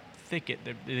greenbrier thicket,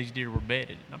 these deer were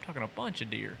bedded. And I'm talking a bunch of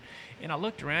deer. And I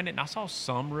looked around it, and I saw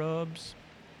some rubs,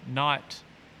 not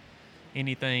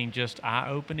anything just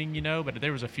eye-opening, but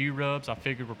there was a few rubs I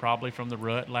figured were probably from the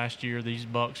rut last year, these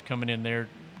bucks coming in there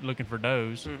looking for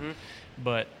does.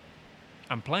 But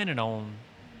I'm planning on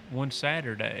one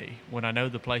Saturday, when I know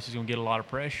the place is going to get a lot of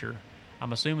pressure,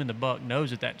 I'm assuming the buck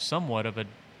knows that that's somewhat of a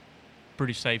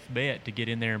pretty safe bet to get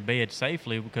in there and bed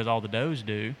safely, because all the does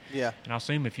do. Yeah. And I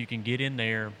assume if you can get in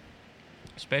there,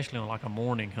 especially on like a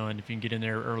morning hunt, if you can get in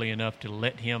there early enough to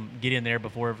let him get in there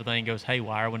before everything goes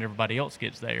haywire when everybody else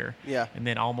gets there. Yeah. And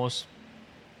then almost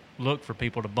look for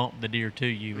people to bump the deer to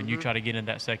you, and you try to get in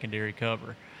that secondary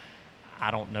cover. I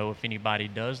don't know if anybody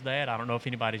does that. I don't know if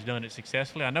anybody's done it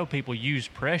successfully. I know people use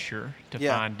pressure to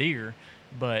find deer,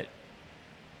 but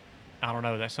I don't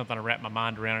know. That's something I wrapped my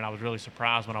mind around, and I was really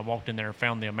surprised when I walked in there and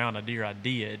found the amount of deer I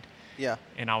did. Yeah.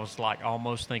 And I was like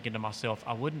almost thinking to myself,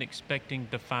 I wasn't expecting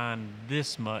to find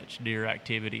this much deer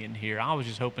activity in here. I was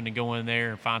just hoping to go in there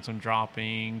and find some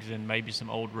droppings and maybe some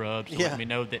old rubs to let me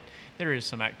know that there is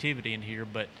some activity in here.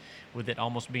 But with it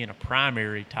almost being a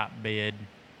primary type bed,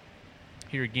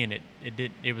 here again, it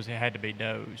had to be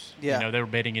does. Yeah. They were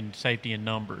betting in safety in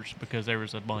numbers because there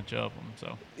was a bunch of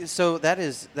them. So that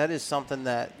is something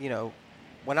that,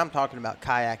 when I'm talking about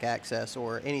kayak access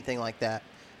or anything like that,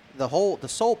 the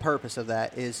sole purpose of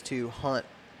that is to hunt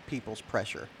people's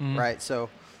pressure, right? So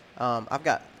I've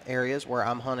got areas where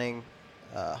I'm hunting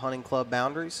club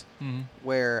boundaries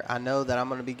where I know that I'm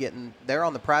going to be they're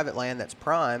on the private land that's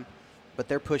prime, but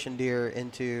they're pushing deer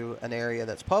into an area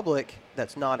that's public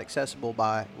that's not accessible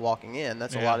by walking in.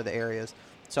 That's a lot of the areas.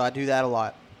 So I do that a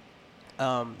lot,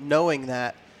 knowing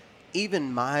that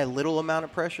even my little amount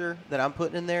of pressure that I'm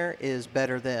putting in there is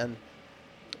better than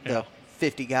the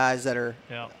 50 guys that are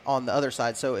on the other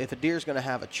side. So if a deer's going to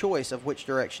have a choice of which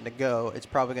direction to go, it's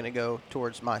probably going to go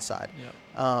towards my side.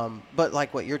 But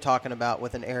like what you're talking about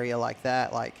with an area like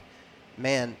that, like,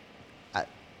 man,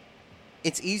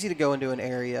 it's easy to go into an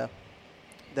area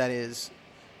that is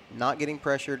not getting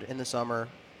pressured in the summer,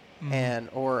 and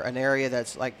or an area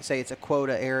that's like, say it's a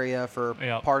quota area for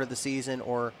part of the season,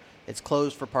 or it's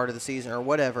closed for part of the season or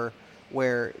whatever,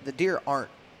 where the deer aren't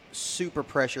super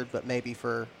pressured, but maybe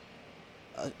for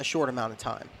a short amount of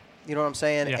time. You know what I'm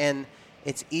saying? Yeah. And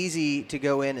it's easy to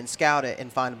go in and scout it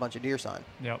and find a bunch of deer sign.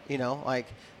 Yep. You know, like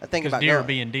I think about deer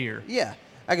being deer. Yeah.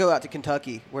 I go out to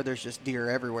Kentucky where there's just deer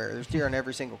everywhere. There's deer in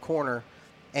every single corner.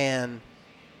 And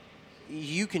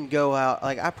you can go out.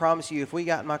 Like, I promise you, if we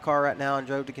got in my car right now and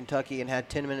drove to Kentucky and had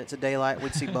 10 minutes of daylight,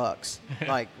 we'd see bucks.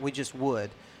 Like, we just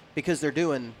would. Because they're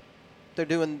doing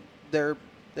their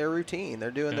routine.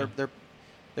 They're doing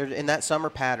they're in that summer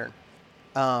pattern.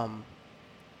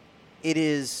 It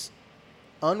is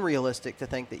unrealistic to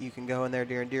think that you can go in there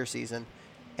during deer season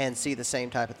and see the same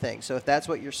type of thing. So if that's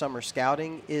what your summer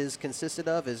scouting is consisted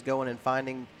of, is going and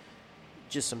finding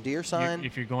just some deer sign.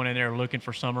 If you're going in there looking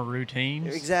for summer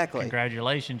routines, exactly.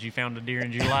 Congratulations, you found a deer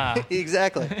in July.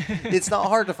 Exactly. It's not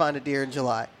hard to find a deer in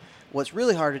July. What's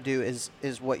really hard to do is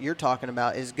what you're talking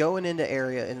about, is going into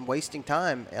area and wasting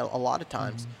time a lot of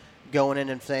times. Going in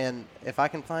and saying, if I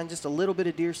can find just a little bit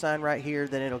of deer sign right here,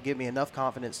 then it'll give me enough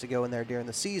confidence to go in there during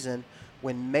the season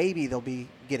when maybe they'll be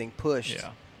getting pushed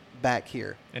back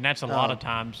here. And that's a lot of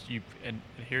times and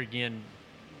here again,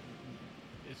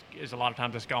 is a lot of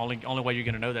times that's the only way you're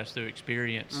going to know that's through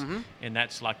experience. And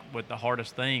that's like what the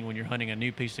hardest thing when you're hunting a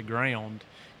new piece of ground.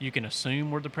 You can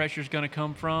assume where the pressure is going to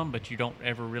come from, but you don't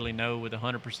ever really know with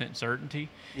 100% certainty.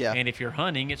 Yeah. And if you're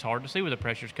hunting, it's hard to see where the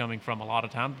pressure is coming from a lot of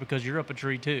times because you're up a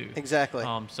tree too. Exactly.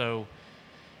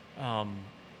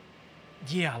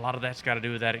 Yeah, a lot of that's got to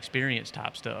do with that experience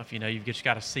type stuff. You know, you've just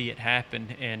got to see it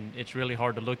happen, and it's really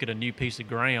hard to look at a new piece of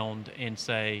ground and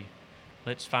say,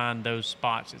 let's find those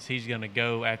spots that he's going to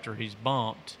go after he's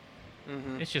bumped.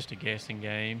 It's just a guessing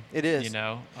game. It is. You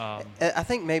know, I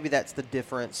think maybe that's the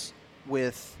difference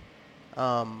with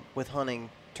hunting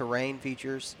terrain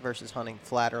features versus hunting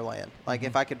flatter land. Like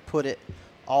if I could put it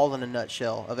all in a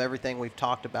nutshell of everything we've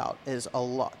talked about, is a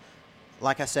lot.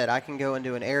 Like I said, I can go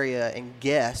into an area and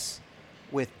guess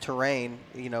with terrain,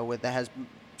 you know, that has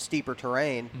steeper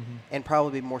terrain, and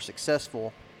probably be more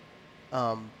successful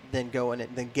than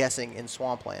guessing in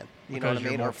swampland. You know what I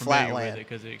mean, or flatland.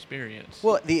 Because of the experience.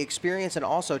 Well, the experience and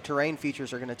also terrain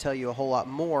features are going to tell you a whole lot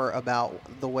more about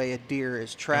the way a deer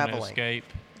is traveling. Escape.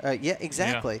 Yeah,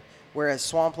 exactly. Yeah. Whereas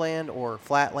swampland or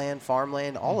flatland,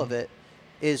 farmland, all of it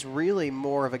is really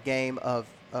more of a game of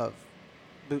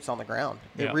boots on the ground.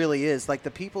 It really is. Like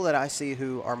the people that I see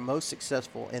who are most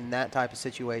successful in that type of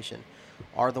situation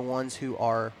are the ones who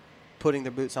are putting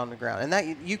their boots on the ground. And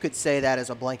that you could say that as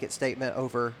a blanket statement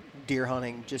over deer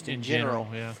hunting just in general.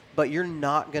 Yeah. But you're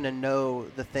not going to know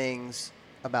the things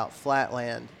about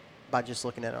flatland by just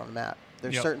looking at it on a map.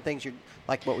 There's certain things you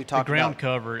like what we talked about. The ground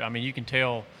cover, I mean, you can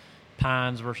tell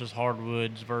pines versus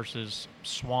hardwoods versus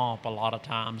swamp a lot of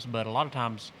times, but a lot of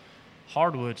times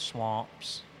hardwood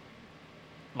swamps,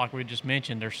 like we just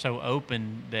mentioned, they're so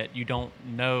open that you don't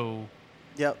know.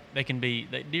 Yep.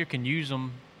 Deer can use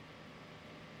them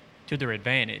to their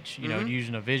advantage, you know,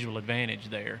 using a visual advantage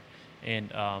there.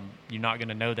 And you're not going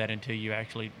to know that until you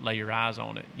actually lay your eyes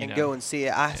on it. You know? Go and see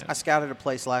it. I scouted a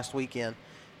place last weekend,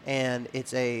 and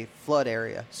it's a flood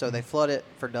area. So they flood it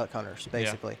for duck hunters,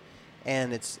 basically.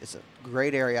 And it's a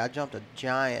great area. I jumped a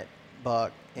giant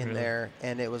buck in there,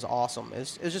 and it was awesome. It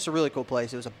was just a really cool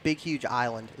place. It was a big, huge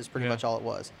island is pretty much all it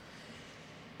was.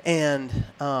 And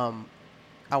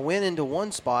I went into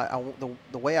one spot.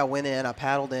 The way I went in, I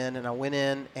paddled in, and I went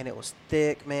in, and it was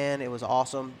thick, man. It was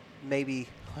awesome. Maybe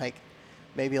like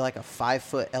a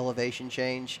 5-foot elevation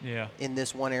change in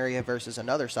this one area versus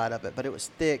another side of it. But it was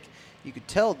thick. You could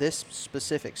tell this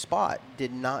specific spot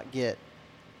did not get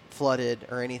flooded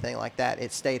or anything like that.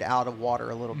 It stayed out of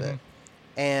water a little bit.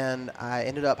 And I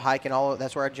ended up hiking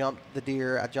that's where I jumped the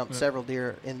deer. I jumped several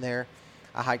deer in there.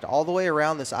 I hiked all the way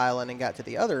around this island and got to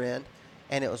the other end,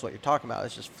 and it was what you're talking about.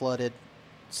 It's just flooded.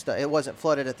 It wasn't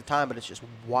flooded at the time, but it's just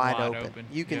wide open.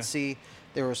 You can see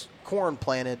there was corn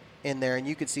planted in there, and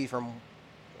you could see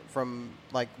from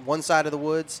like one side of the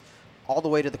woods all the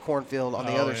way to the cornfield on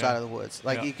the other side of the woods.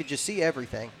 Like you could just see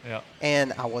everything. Yeah.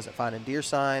 And I wasn't finding deer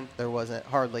sign. There wasn't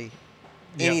hardly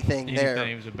anything there.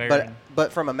 It was a barren.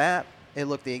 But from a map, it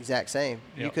looked the exact same.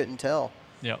 You couldn't tell.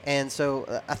 Yep. And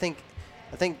so I think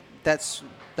that's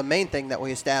the main thing that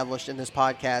we established in this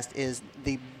podcast is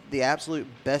the absolute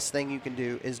best thing you can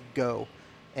do is go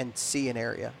and see an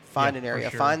area, find an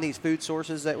area, find these food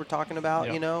sources that we're talking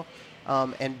about, you know,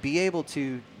 and be able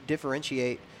to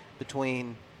differentiate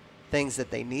between things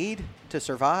that they need to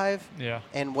survive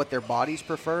and what their bodies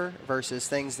prefer versus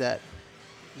things that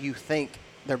you think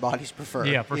their bodies prefer.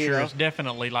 Yeah, for sure. know? It's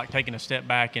definitely like taking a step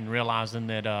back and realizing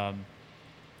that,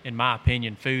 in my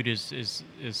opinion, food is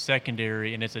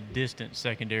secondary, and it's a distant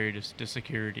secondary to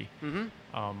security.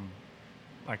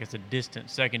 Like it's a distant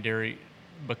secondary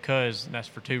because, and that's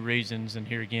for two reasons, and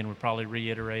here again we're probably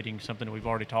reiterating something that we've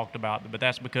already talked about, but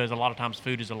that's because a lot of times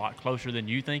food is a lot closer than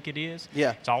you think it is.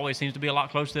 Yeah. It always seems to be a lot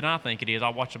closer than I think it is. I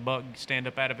watched a buck stand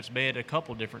up out of its bed a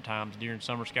couple different times during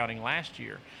summer scouting last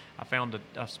year. I found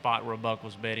a spot where a buck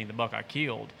was bedding, the buck I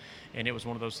killed, and it was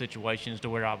one of those situations to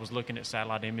where I was looking at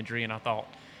satellite imagery and I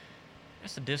thought,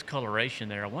 that's a discoloration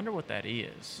there. I wonder what that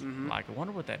is. Like, I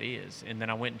wonder what that is. And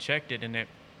then I went and checked it, and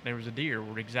there was a deer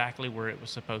exactly where it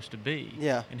was supposed to be.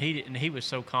 Yeah. And he was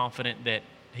so confident that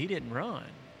he didn't run.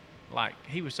 Like,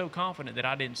 he was so confident that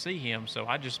I didn't see him, so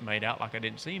I just made out like I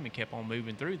didn't see him and kept on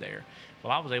moving through there.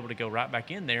 Well, I was able to go right back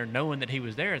in there knowing that he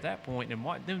was there at that point, and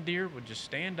what them deer would just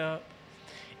stand up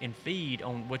and feed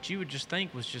on what you would just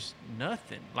think was just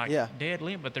nothing, like dead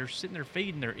limb, but they're sitting there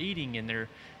feeding, they're eating, and they're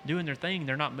doing their thing.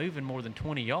 They're not moving more than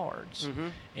 20 yards.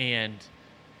 And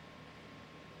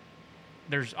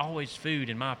there's always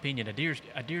food, in my opinion. A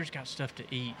deer's got stuff to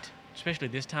eat, especially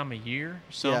this time of year,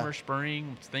 summer,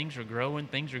 spring, things are growing,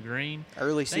 things are green.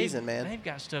 Early season, man. They've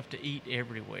got stuff to eat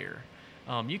everywhere.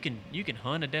 You can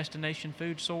hunt a destination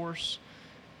food source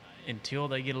until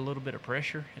they get a little bit of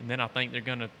pressure, and then I think they're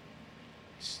going to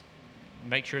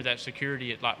make sure that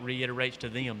security, it like reiterates to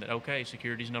them that, okay,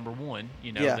 security's number one.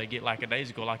 You know, they get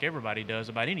lackadaisical like everybody does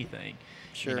about anything.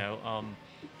 Sure. You know,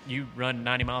 you run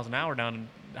 90 miles an hour down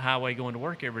the highway going to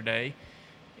work every day,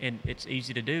 and it's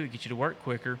easy to do. It gets you to work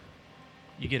quicker.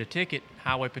 You get a ticket,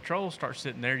 highway patrol starts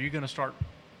sitting there. You're going to start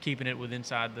keeping it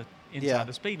inside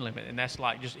the speed limit, and that's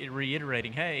like just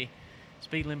reiterating, hey,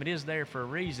 speed limit is there for a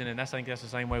reason, and I think that's the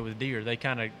same way with deer. They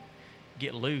kind of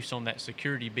get loose on that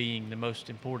security being the most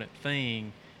important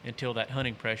thing until that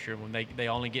hunting pressure, when they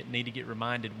only need to get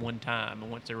reminded one time,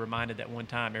 and once they're reminded that one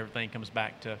time, everything comes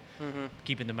back to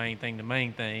keeping the main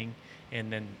thing,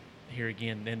 and then here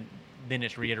again, then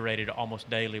it's reiterated almost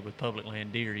daily with public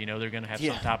land deer. You know, they're going to have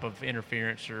some type of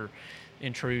interference or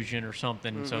intrusion or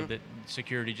something, so that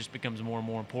security just becomes more and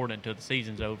more important until the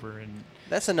season's over. And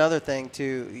that's another thing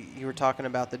too. You were talking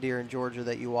about the deer in Georgia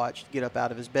that you watched get up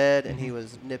out of his bed, and he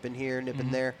was nipping here,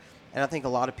 nipping there. And I think a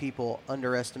lot of people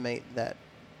underestimate that,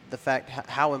 the fact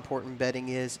how important bedding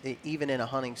is, even in a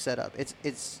hunting setup.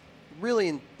 It's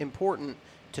really important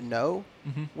to know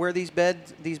where these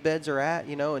beds are at,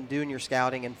 you know, and doing your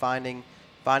scouting and finding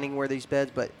where these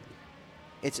beds. But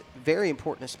it's very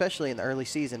important, especially in the early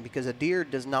season, because a deer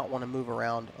does not want to move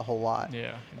around a whole lot.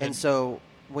 Yeah. And so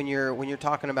when you're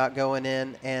talking about going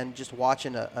in and just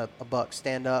watching a buck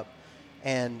stand up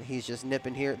and he's just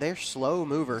nipping here, they're slow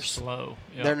movers. Slow.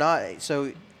 Yep. They're not.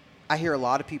 So I hear a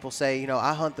lot of people say, you know,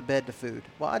 I hunt the bed to food.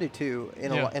 Well, I do too.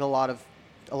 In a lot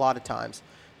of times.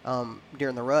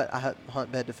 During the rut, I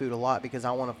hunt bed to food a lot because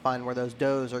I want to find where those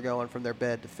does are going from their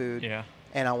bed to food. Yeah.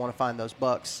 And I want to find those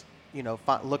bucks, you know,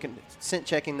 scent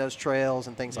checking those trails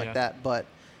and things like that. But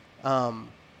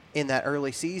in that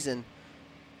early season,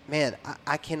 man,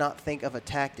 I cannot think of a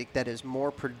tactic that is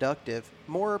more productive,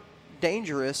 more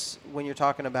dangerous when you're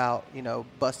talking about, you know,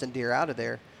 busting deer out of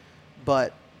there,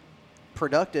 but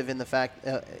productive in the fact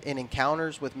in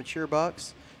encounters with mature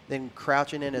bucks, then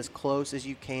crouching in as close as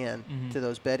you can to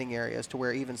those bedding areas, to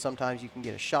where even sometimes you can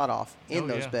get a shot off in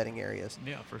those bedding areas.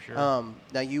 Yeah, for sure.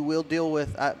 Now you will deal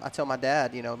with, I tell my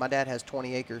dad, you know, my dad has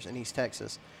 20 acres in East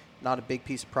Texas, not a big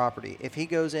piece of property. If he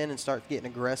goes in and starts getting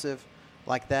aggressive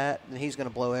like that, then he's going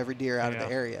to blow every deer out of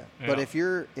the area. Yeah. But if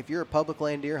you're a public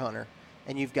land deer hunter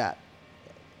and you've got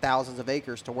thousands of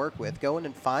acres to work with, going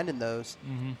and finding those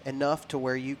enough to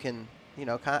where you can, you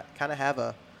know, kind of have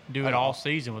a do it all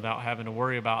season without having to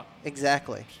worry about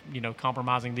you know,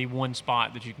 compromising the one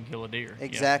spot that you can kill a deer.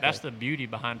 Exactly. That's the beauty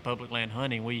behind public land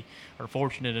hunting. We are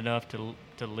fortunate enough to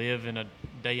live in a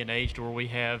day and age to where we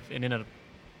have, and in an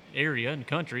area and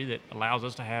country that allows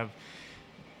us to have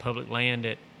public land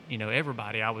that, you know,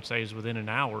 everybody, I would say, is within an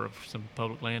hour of some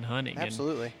public land hunting.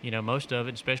 Absolutely. And, you know, most of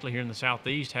it, especially here in the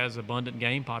Southeast, has abundant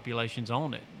game populations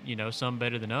on it. You know, some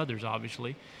better than others,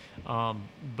 obviously.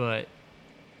 But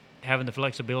having the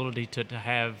flexibility to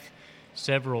have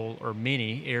several or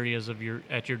many areas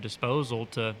at your disposal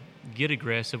to get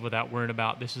aggressive without worrying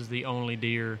about, this is the only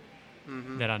deer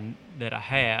that I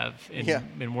have,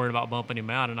 and worried about bumping him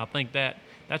out. And I think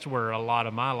that's where a lot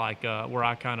of my where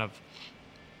I kind of,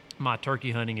 my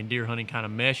turkey hunting and deer hunting kind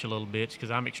of mesh a little bit,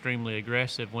 because I'm extremely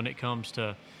aggressive when it comes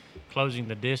to closing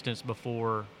the distance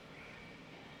before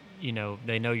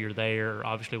they know you're there.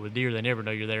 Obviously with deer, they never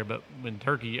know you're there, but when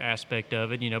turkey aspect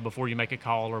of it, before you make a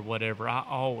call or whatever, I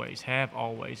always,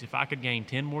 if I could gain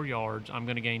 10 more yards, I'm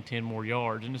going to gain 10 more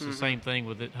yards. And it's the same thing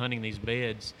with hunting these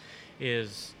beds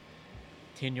is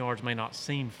 10 yards may not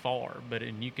seem far, but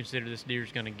and you consider this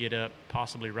deer's going to get up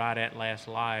possibly right at last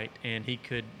light, and he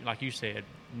could, like you said,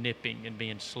 nipping and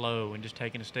being slow and just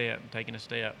taking a step,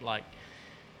 like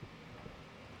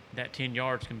that 10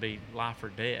 yards can be life or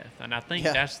death. And I think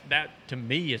that to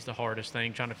me is the hardest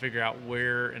thing, trying to figure out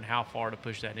where and how far to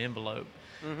push that envelope.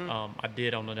 I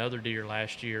did on another deer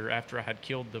last year. After I had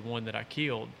killed the one that I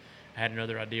killed, I had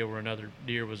another idea where another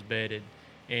deer was bedded,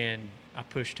 and I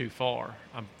pushed too far.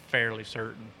 I'm fairly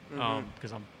certain,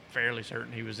 because I'm fairly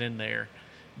certain he was in there.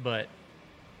 But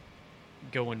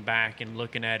going back and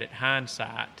looking at it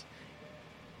hindsight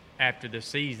after the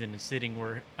season and sitting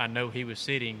where I know he was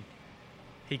sitting,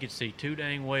 he could see too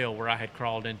dang well where I had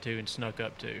crawled into and snuck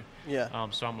up to. Yeah.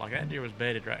 So I'm like, that deer was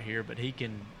bedded right here, but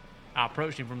I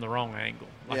approached him from the wrong angle.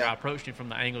 I approached him from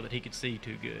the angle that he could see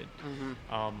too good.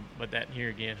 But that here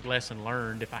again, lesson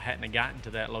learned. If I hadn't have gotten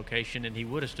to that location and he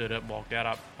would have stood up and walked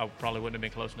out, I probably wouldn't have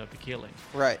been close enough to kill him.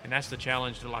 Right. And that's the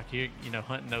challenge to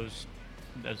hunting those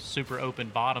super open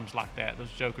bottoms like that.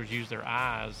 Those jokers use their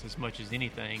eyes as much as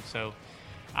anything. So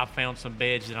I found some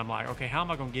beds that I'm like, okay, how am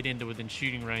I going to get into within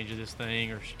shooting range of this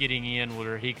thing, or getting in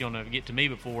where he's going to get to me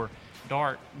before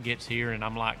dark gets here? And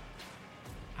I'm like,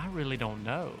 I really don't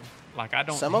know. Like, I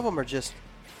don't. Some of them are just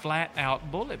flat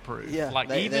out bulletproof. Yeah. Like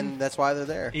then that's why they're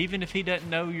there. Even if he doesn't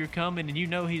know you're coming and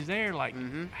he's there, like,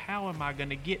 how am I going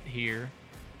to get here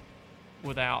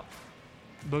without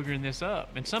boogering this up?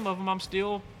 And some of them I'm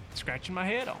still scratching my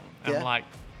head on. I'm like,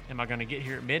 am I going to get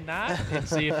here at midnight and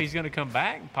see if he's going to come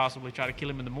back and possibly try to kill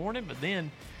him in the morning? But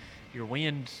then your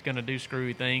wind's going to do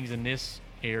screwy things in this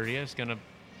area. It's going to,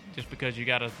 just because you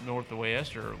got a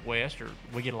northwest or west, or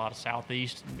we get a lot of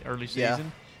southeast early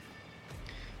season,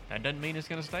 that doesn't mean it's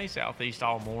going to stay southeast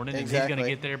all morning. Exactly. And he's going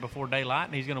to get there before daylight,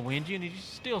 and he's going to wind you, and he's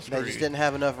still screwed. They just didn't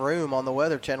have enough room on the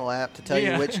Weather Channel app to tell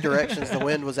you which directions the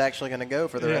wind was actually going to go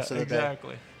for the rest of the day.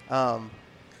 Exactly.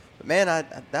 But man,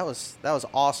 that was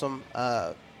awesome.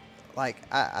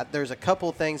 There's a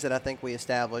couple things that I think we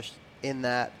established in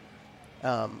that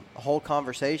whole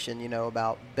conversation,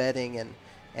 about bedding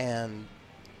and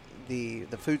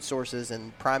the food sources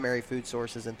and primary food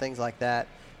sources and things like that.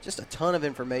 Just a ton of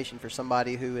information for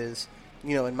somebody who is,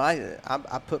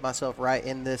 I put myself right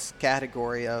in this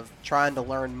category of trying to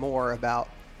learn more about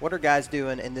what are guys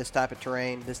doing in this type of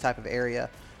terrain, this type of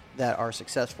area that are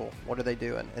successful. What are they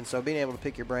doing? And so being able to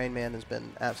pick your brain, man, has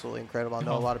been absolutely incredible. I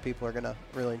know a lot of people are going to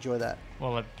really enjoy that.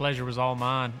 Well, the pleasure was all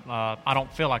mine. I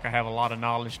don't feel like I have a lot of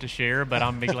knowledge to share, but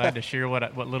I'm be glad to share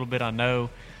what little bit I know.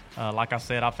 Like I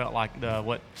said, I felt like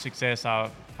what success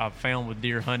I've found with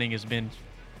deer hunting has been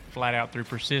flat out through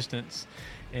persistence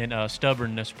and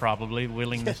stubbornness, probably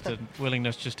willingness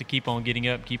just to keep on getting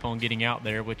up, keep on getting out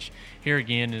there, which here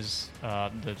again is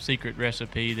the secret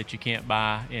recipe that you can't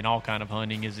buy in all kind of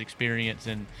hunting is experience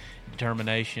and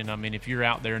determination. I mean, if you're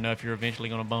out there enough, you're eventually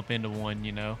going to bump into one,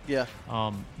 Yeah.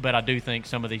 But I do think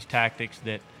some of these tactics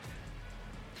that,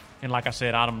 and like I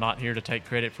said, I'm not here to take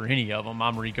credit for any of them.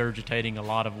 I'm regurgitating a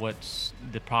lot of what's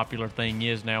the popular thing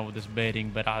is now with this bedding,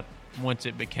 but once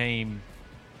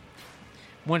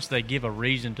they give a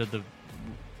reason to the,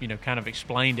 kind of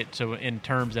explained it so in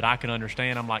terms that I can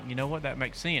understand, I'm like, you know what, that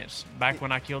makes sense. Back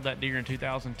when I killed that deer in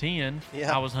 2010,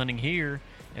 I was hunting here,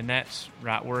 and that's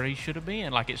right where he should have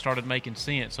been. Like, it started making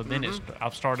sense. So then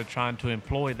I've started trying to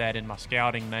employ that in my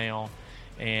scouting now.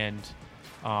 And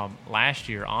last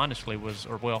year, honestly,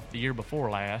 the year before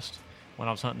last, when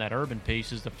I was hunting that urban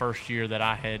piece, is the first year that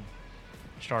I had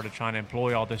started trying to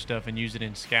employ all this stuff and use it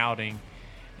in scouting.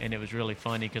 And it was really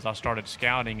funny because I started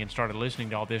scouting and started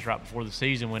listening to all this right before the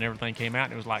season when everything came out.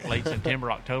 And it was like late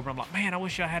September, October. I'm like, man, I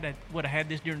wish I would have had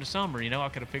this during the summer. I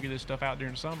could have figured this stuff out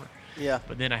during the summer. Yeah.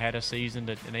 But then I had a season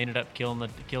and ended up killing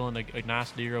a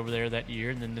nice deer over there that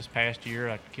year. And then this past year,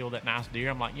 I killed that nice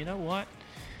deer. I'm like, you know what?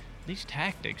 These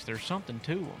tactics, there's something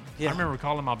to them. Yeah. I remember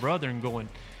calling my brother and going,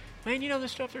 man,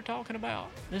 this stuff they're talking about?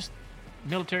 This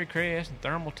military crest and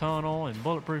thermal tunnel and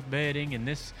bulletproof bedding and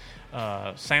this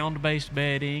sound-based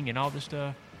bedding and all this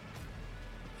stuff.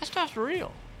 That stuff's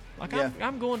real. Like,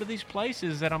 I'm going to these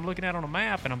places that I'm looking at on a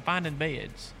map and I'm finding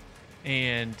beds.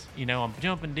 And, I'm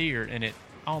jumping deer and it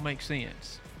all makes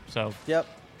sense. So,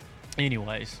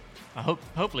 anyways,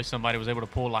 hopefully somebody was able to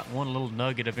pull like one little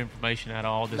nugget of information out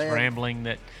of all this rambling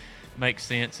that makes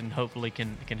sense and hopefully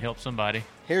can help somebody.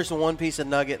 Here's the one piece of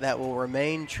nugget that will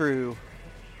remain true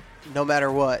no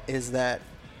matter what, is that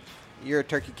you're a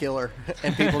turkey killer,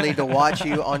 and people need to watch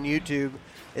you on YouTube,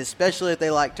 especially if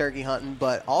they like turkey hunting,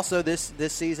 but also this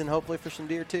season, hopefully for some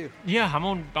deer too. Yeah, I'm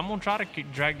gonna try to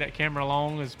drag that camera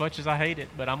along as much as I hate it,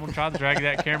 but I'm gonna try to drag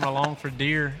that camera along for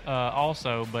deer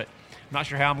also. But I'm not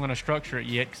sure how I'm gonna structure it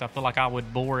yet because I feel like I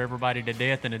would bore everybody to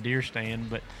death in a deer stand.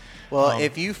 But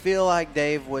if you feel like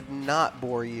Dave would not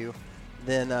bore you,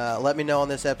 then let me know on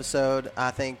this episode.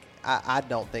 I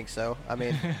don't think so. I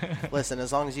mean, listen,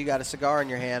 as long as you got a cigar in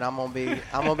your hand, I'm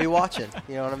gonna be watching.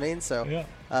 You know what I mean? So,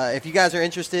 yeah. If you guys are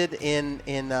interested in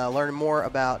learning more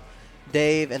about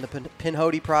Dave and the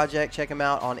Pinhoti Project, check him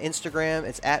out on Instagram.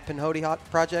 It's at Pinhoti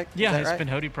Project. Yeah, it's right?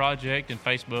 Pinhoti Project and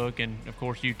Facebook, and of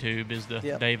course YouTube is the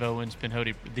Dave Owens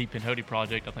Pinhoti, the Pinhoti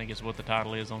Project. I think is what the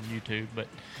title is on YouTube. But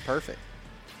perfect.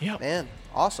 Yeah, man,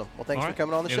 awesome. Well, thanks for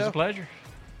coming on the show. It was a pleasure.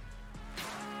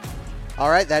 All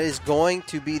right, that is going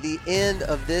to be the end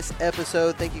of this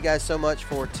episode. Thank you guys so much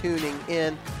for tuning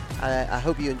in. I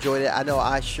hope you enjoyed it. I know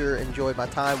I sure enjoyed my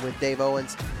time with Dave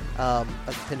Owens of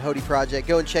the Pinhoti Project.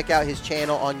 Go and check out his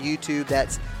channel on YouTube.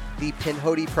 That's the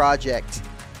Pinhoti Project.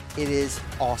 It is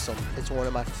awesome. It's one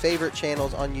of my favorite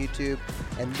channels on YouTube.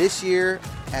 And this year,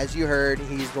 as you heard,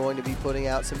 he's going to be putting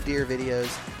out some deer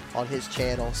videos on his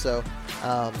channel. So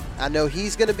I know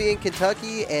he's going to be in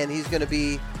Kentucky, and he's going to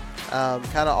be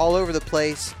kind of all over the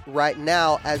place right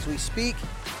now as we speak,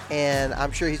 and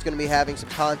I'm sure he's going to be having some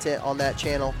content on that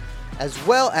channel, as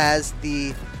well as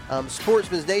the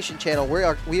Sportsman's Nation channel.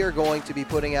 We are going to be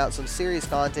putting out some serious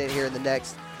content here in the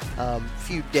next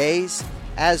few days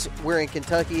as we're in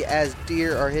Kentucky, as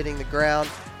deer are hitting the ground.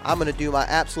 I'm going to do my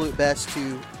absolute best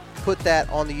to put that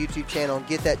on the YouTube channel and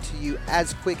get that to you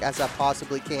as quick as I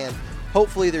possibly can.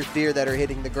 Hopefully there's deer that are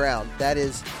hitting the ground. That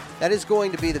is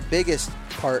going to be the biggest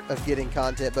part of getting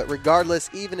content. But regardless,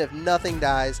 even if nothing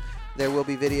dies, there will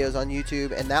be videos on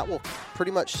YouTube, and that will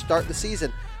pretty much start the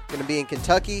season. Going to be in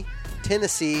Kentucky,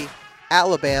 Tennessee,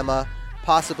 Alabama,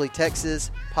 possibly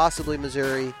Texas, possibly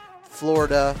Missouri,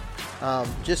 Florida,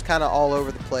 just kind of all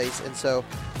over the place. And so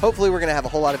hopefully we're going to have a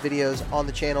whole lot of videos on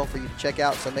the channel for you to check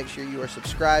out. So make sure you are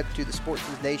subscribed to the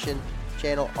Sportsman's Nation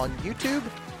channel on YouTube.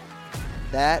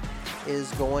 That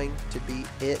is going to be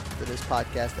it for this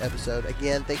podcast episode.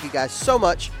 Again, thank you guys so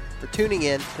much for tuning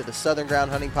in to the Southern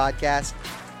Ground Hunting Podcast.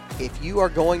 If you are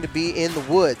going to be in the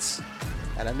woods,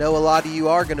 and I know a lot of you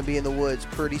are going to be in the woods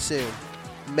pretty soon,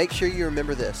 make sure you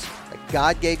remember this: that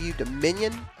God gave you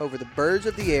dominion over the birds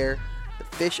of the air, the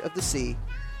fish of the sea,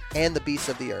 and the beasts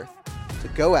of the earth. So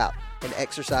go out and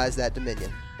exercise that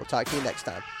dominion. We'll talk to you next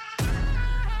time.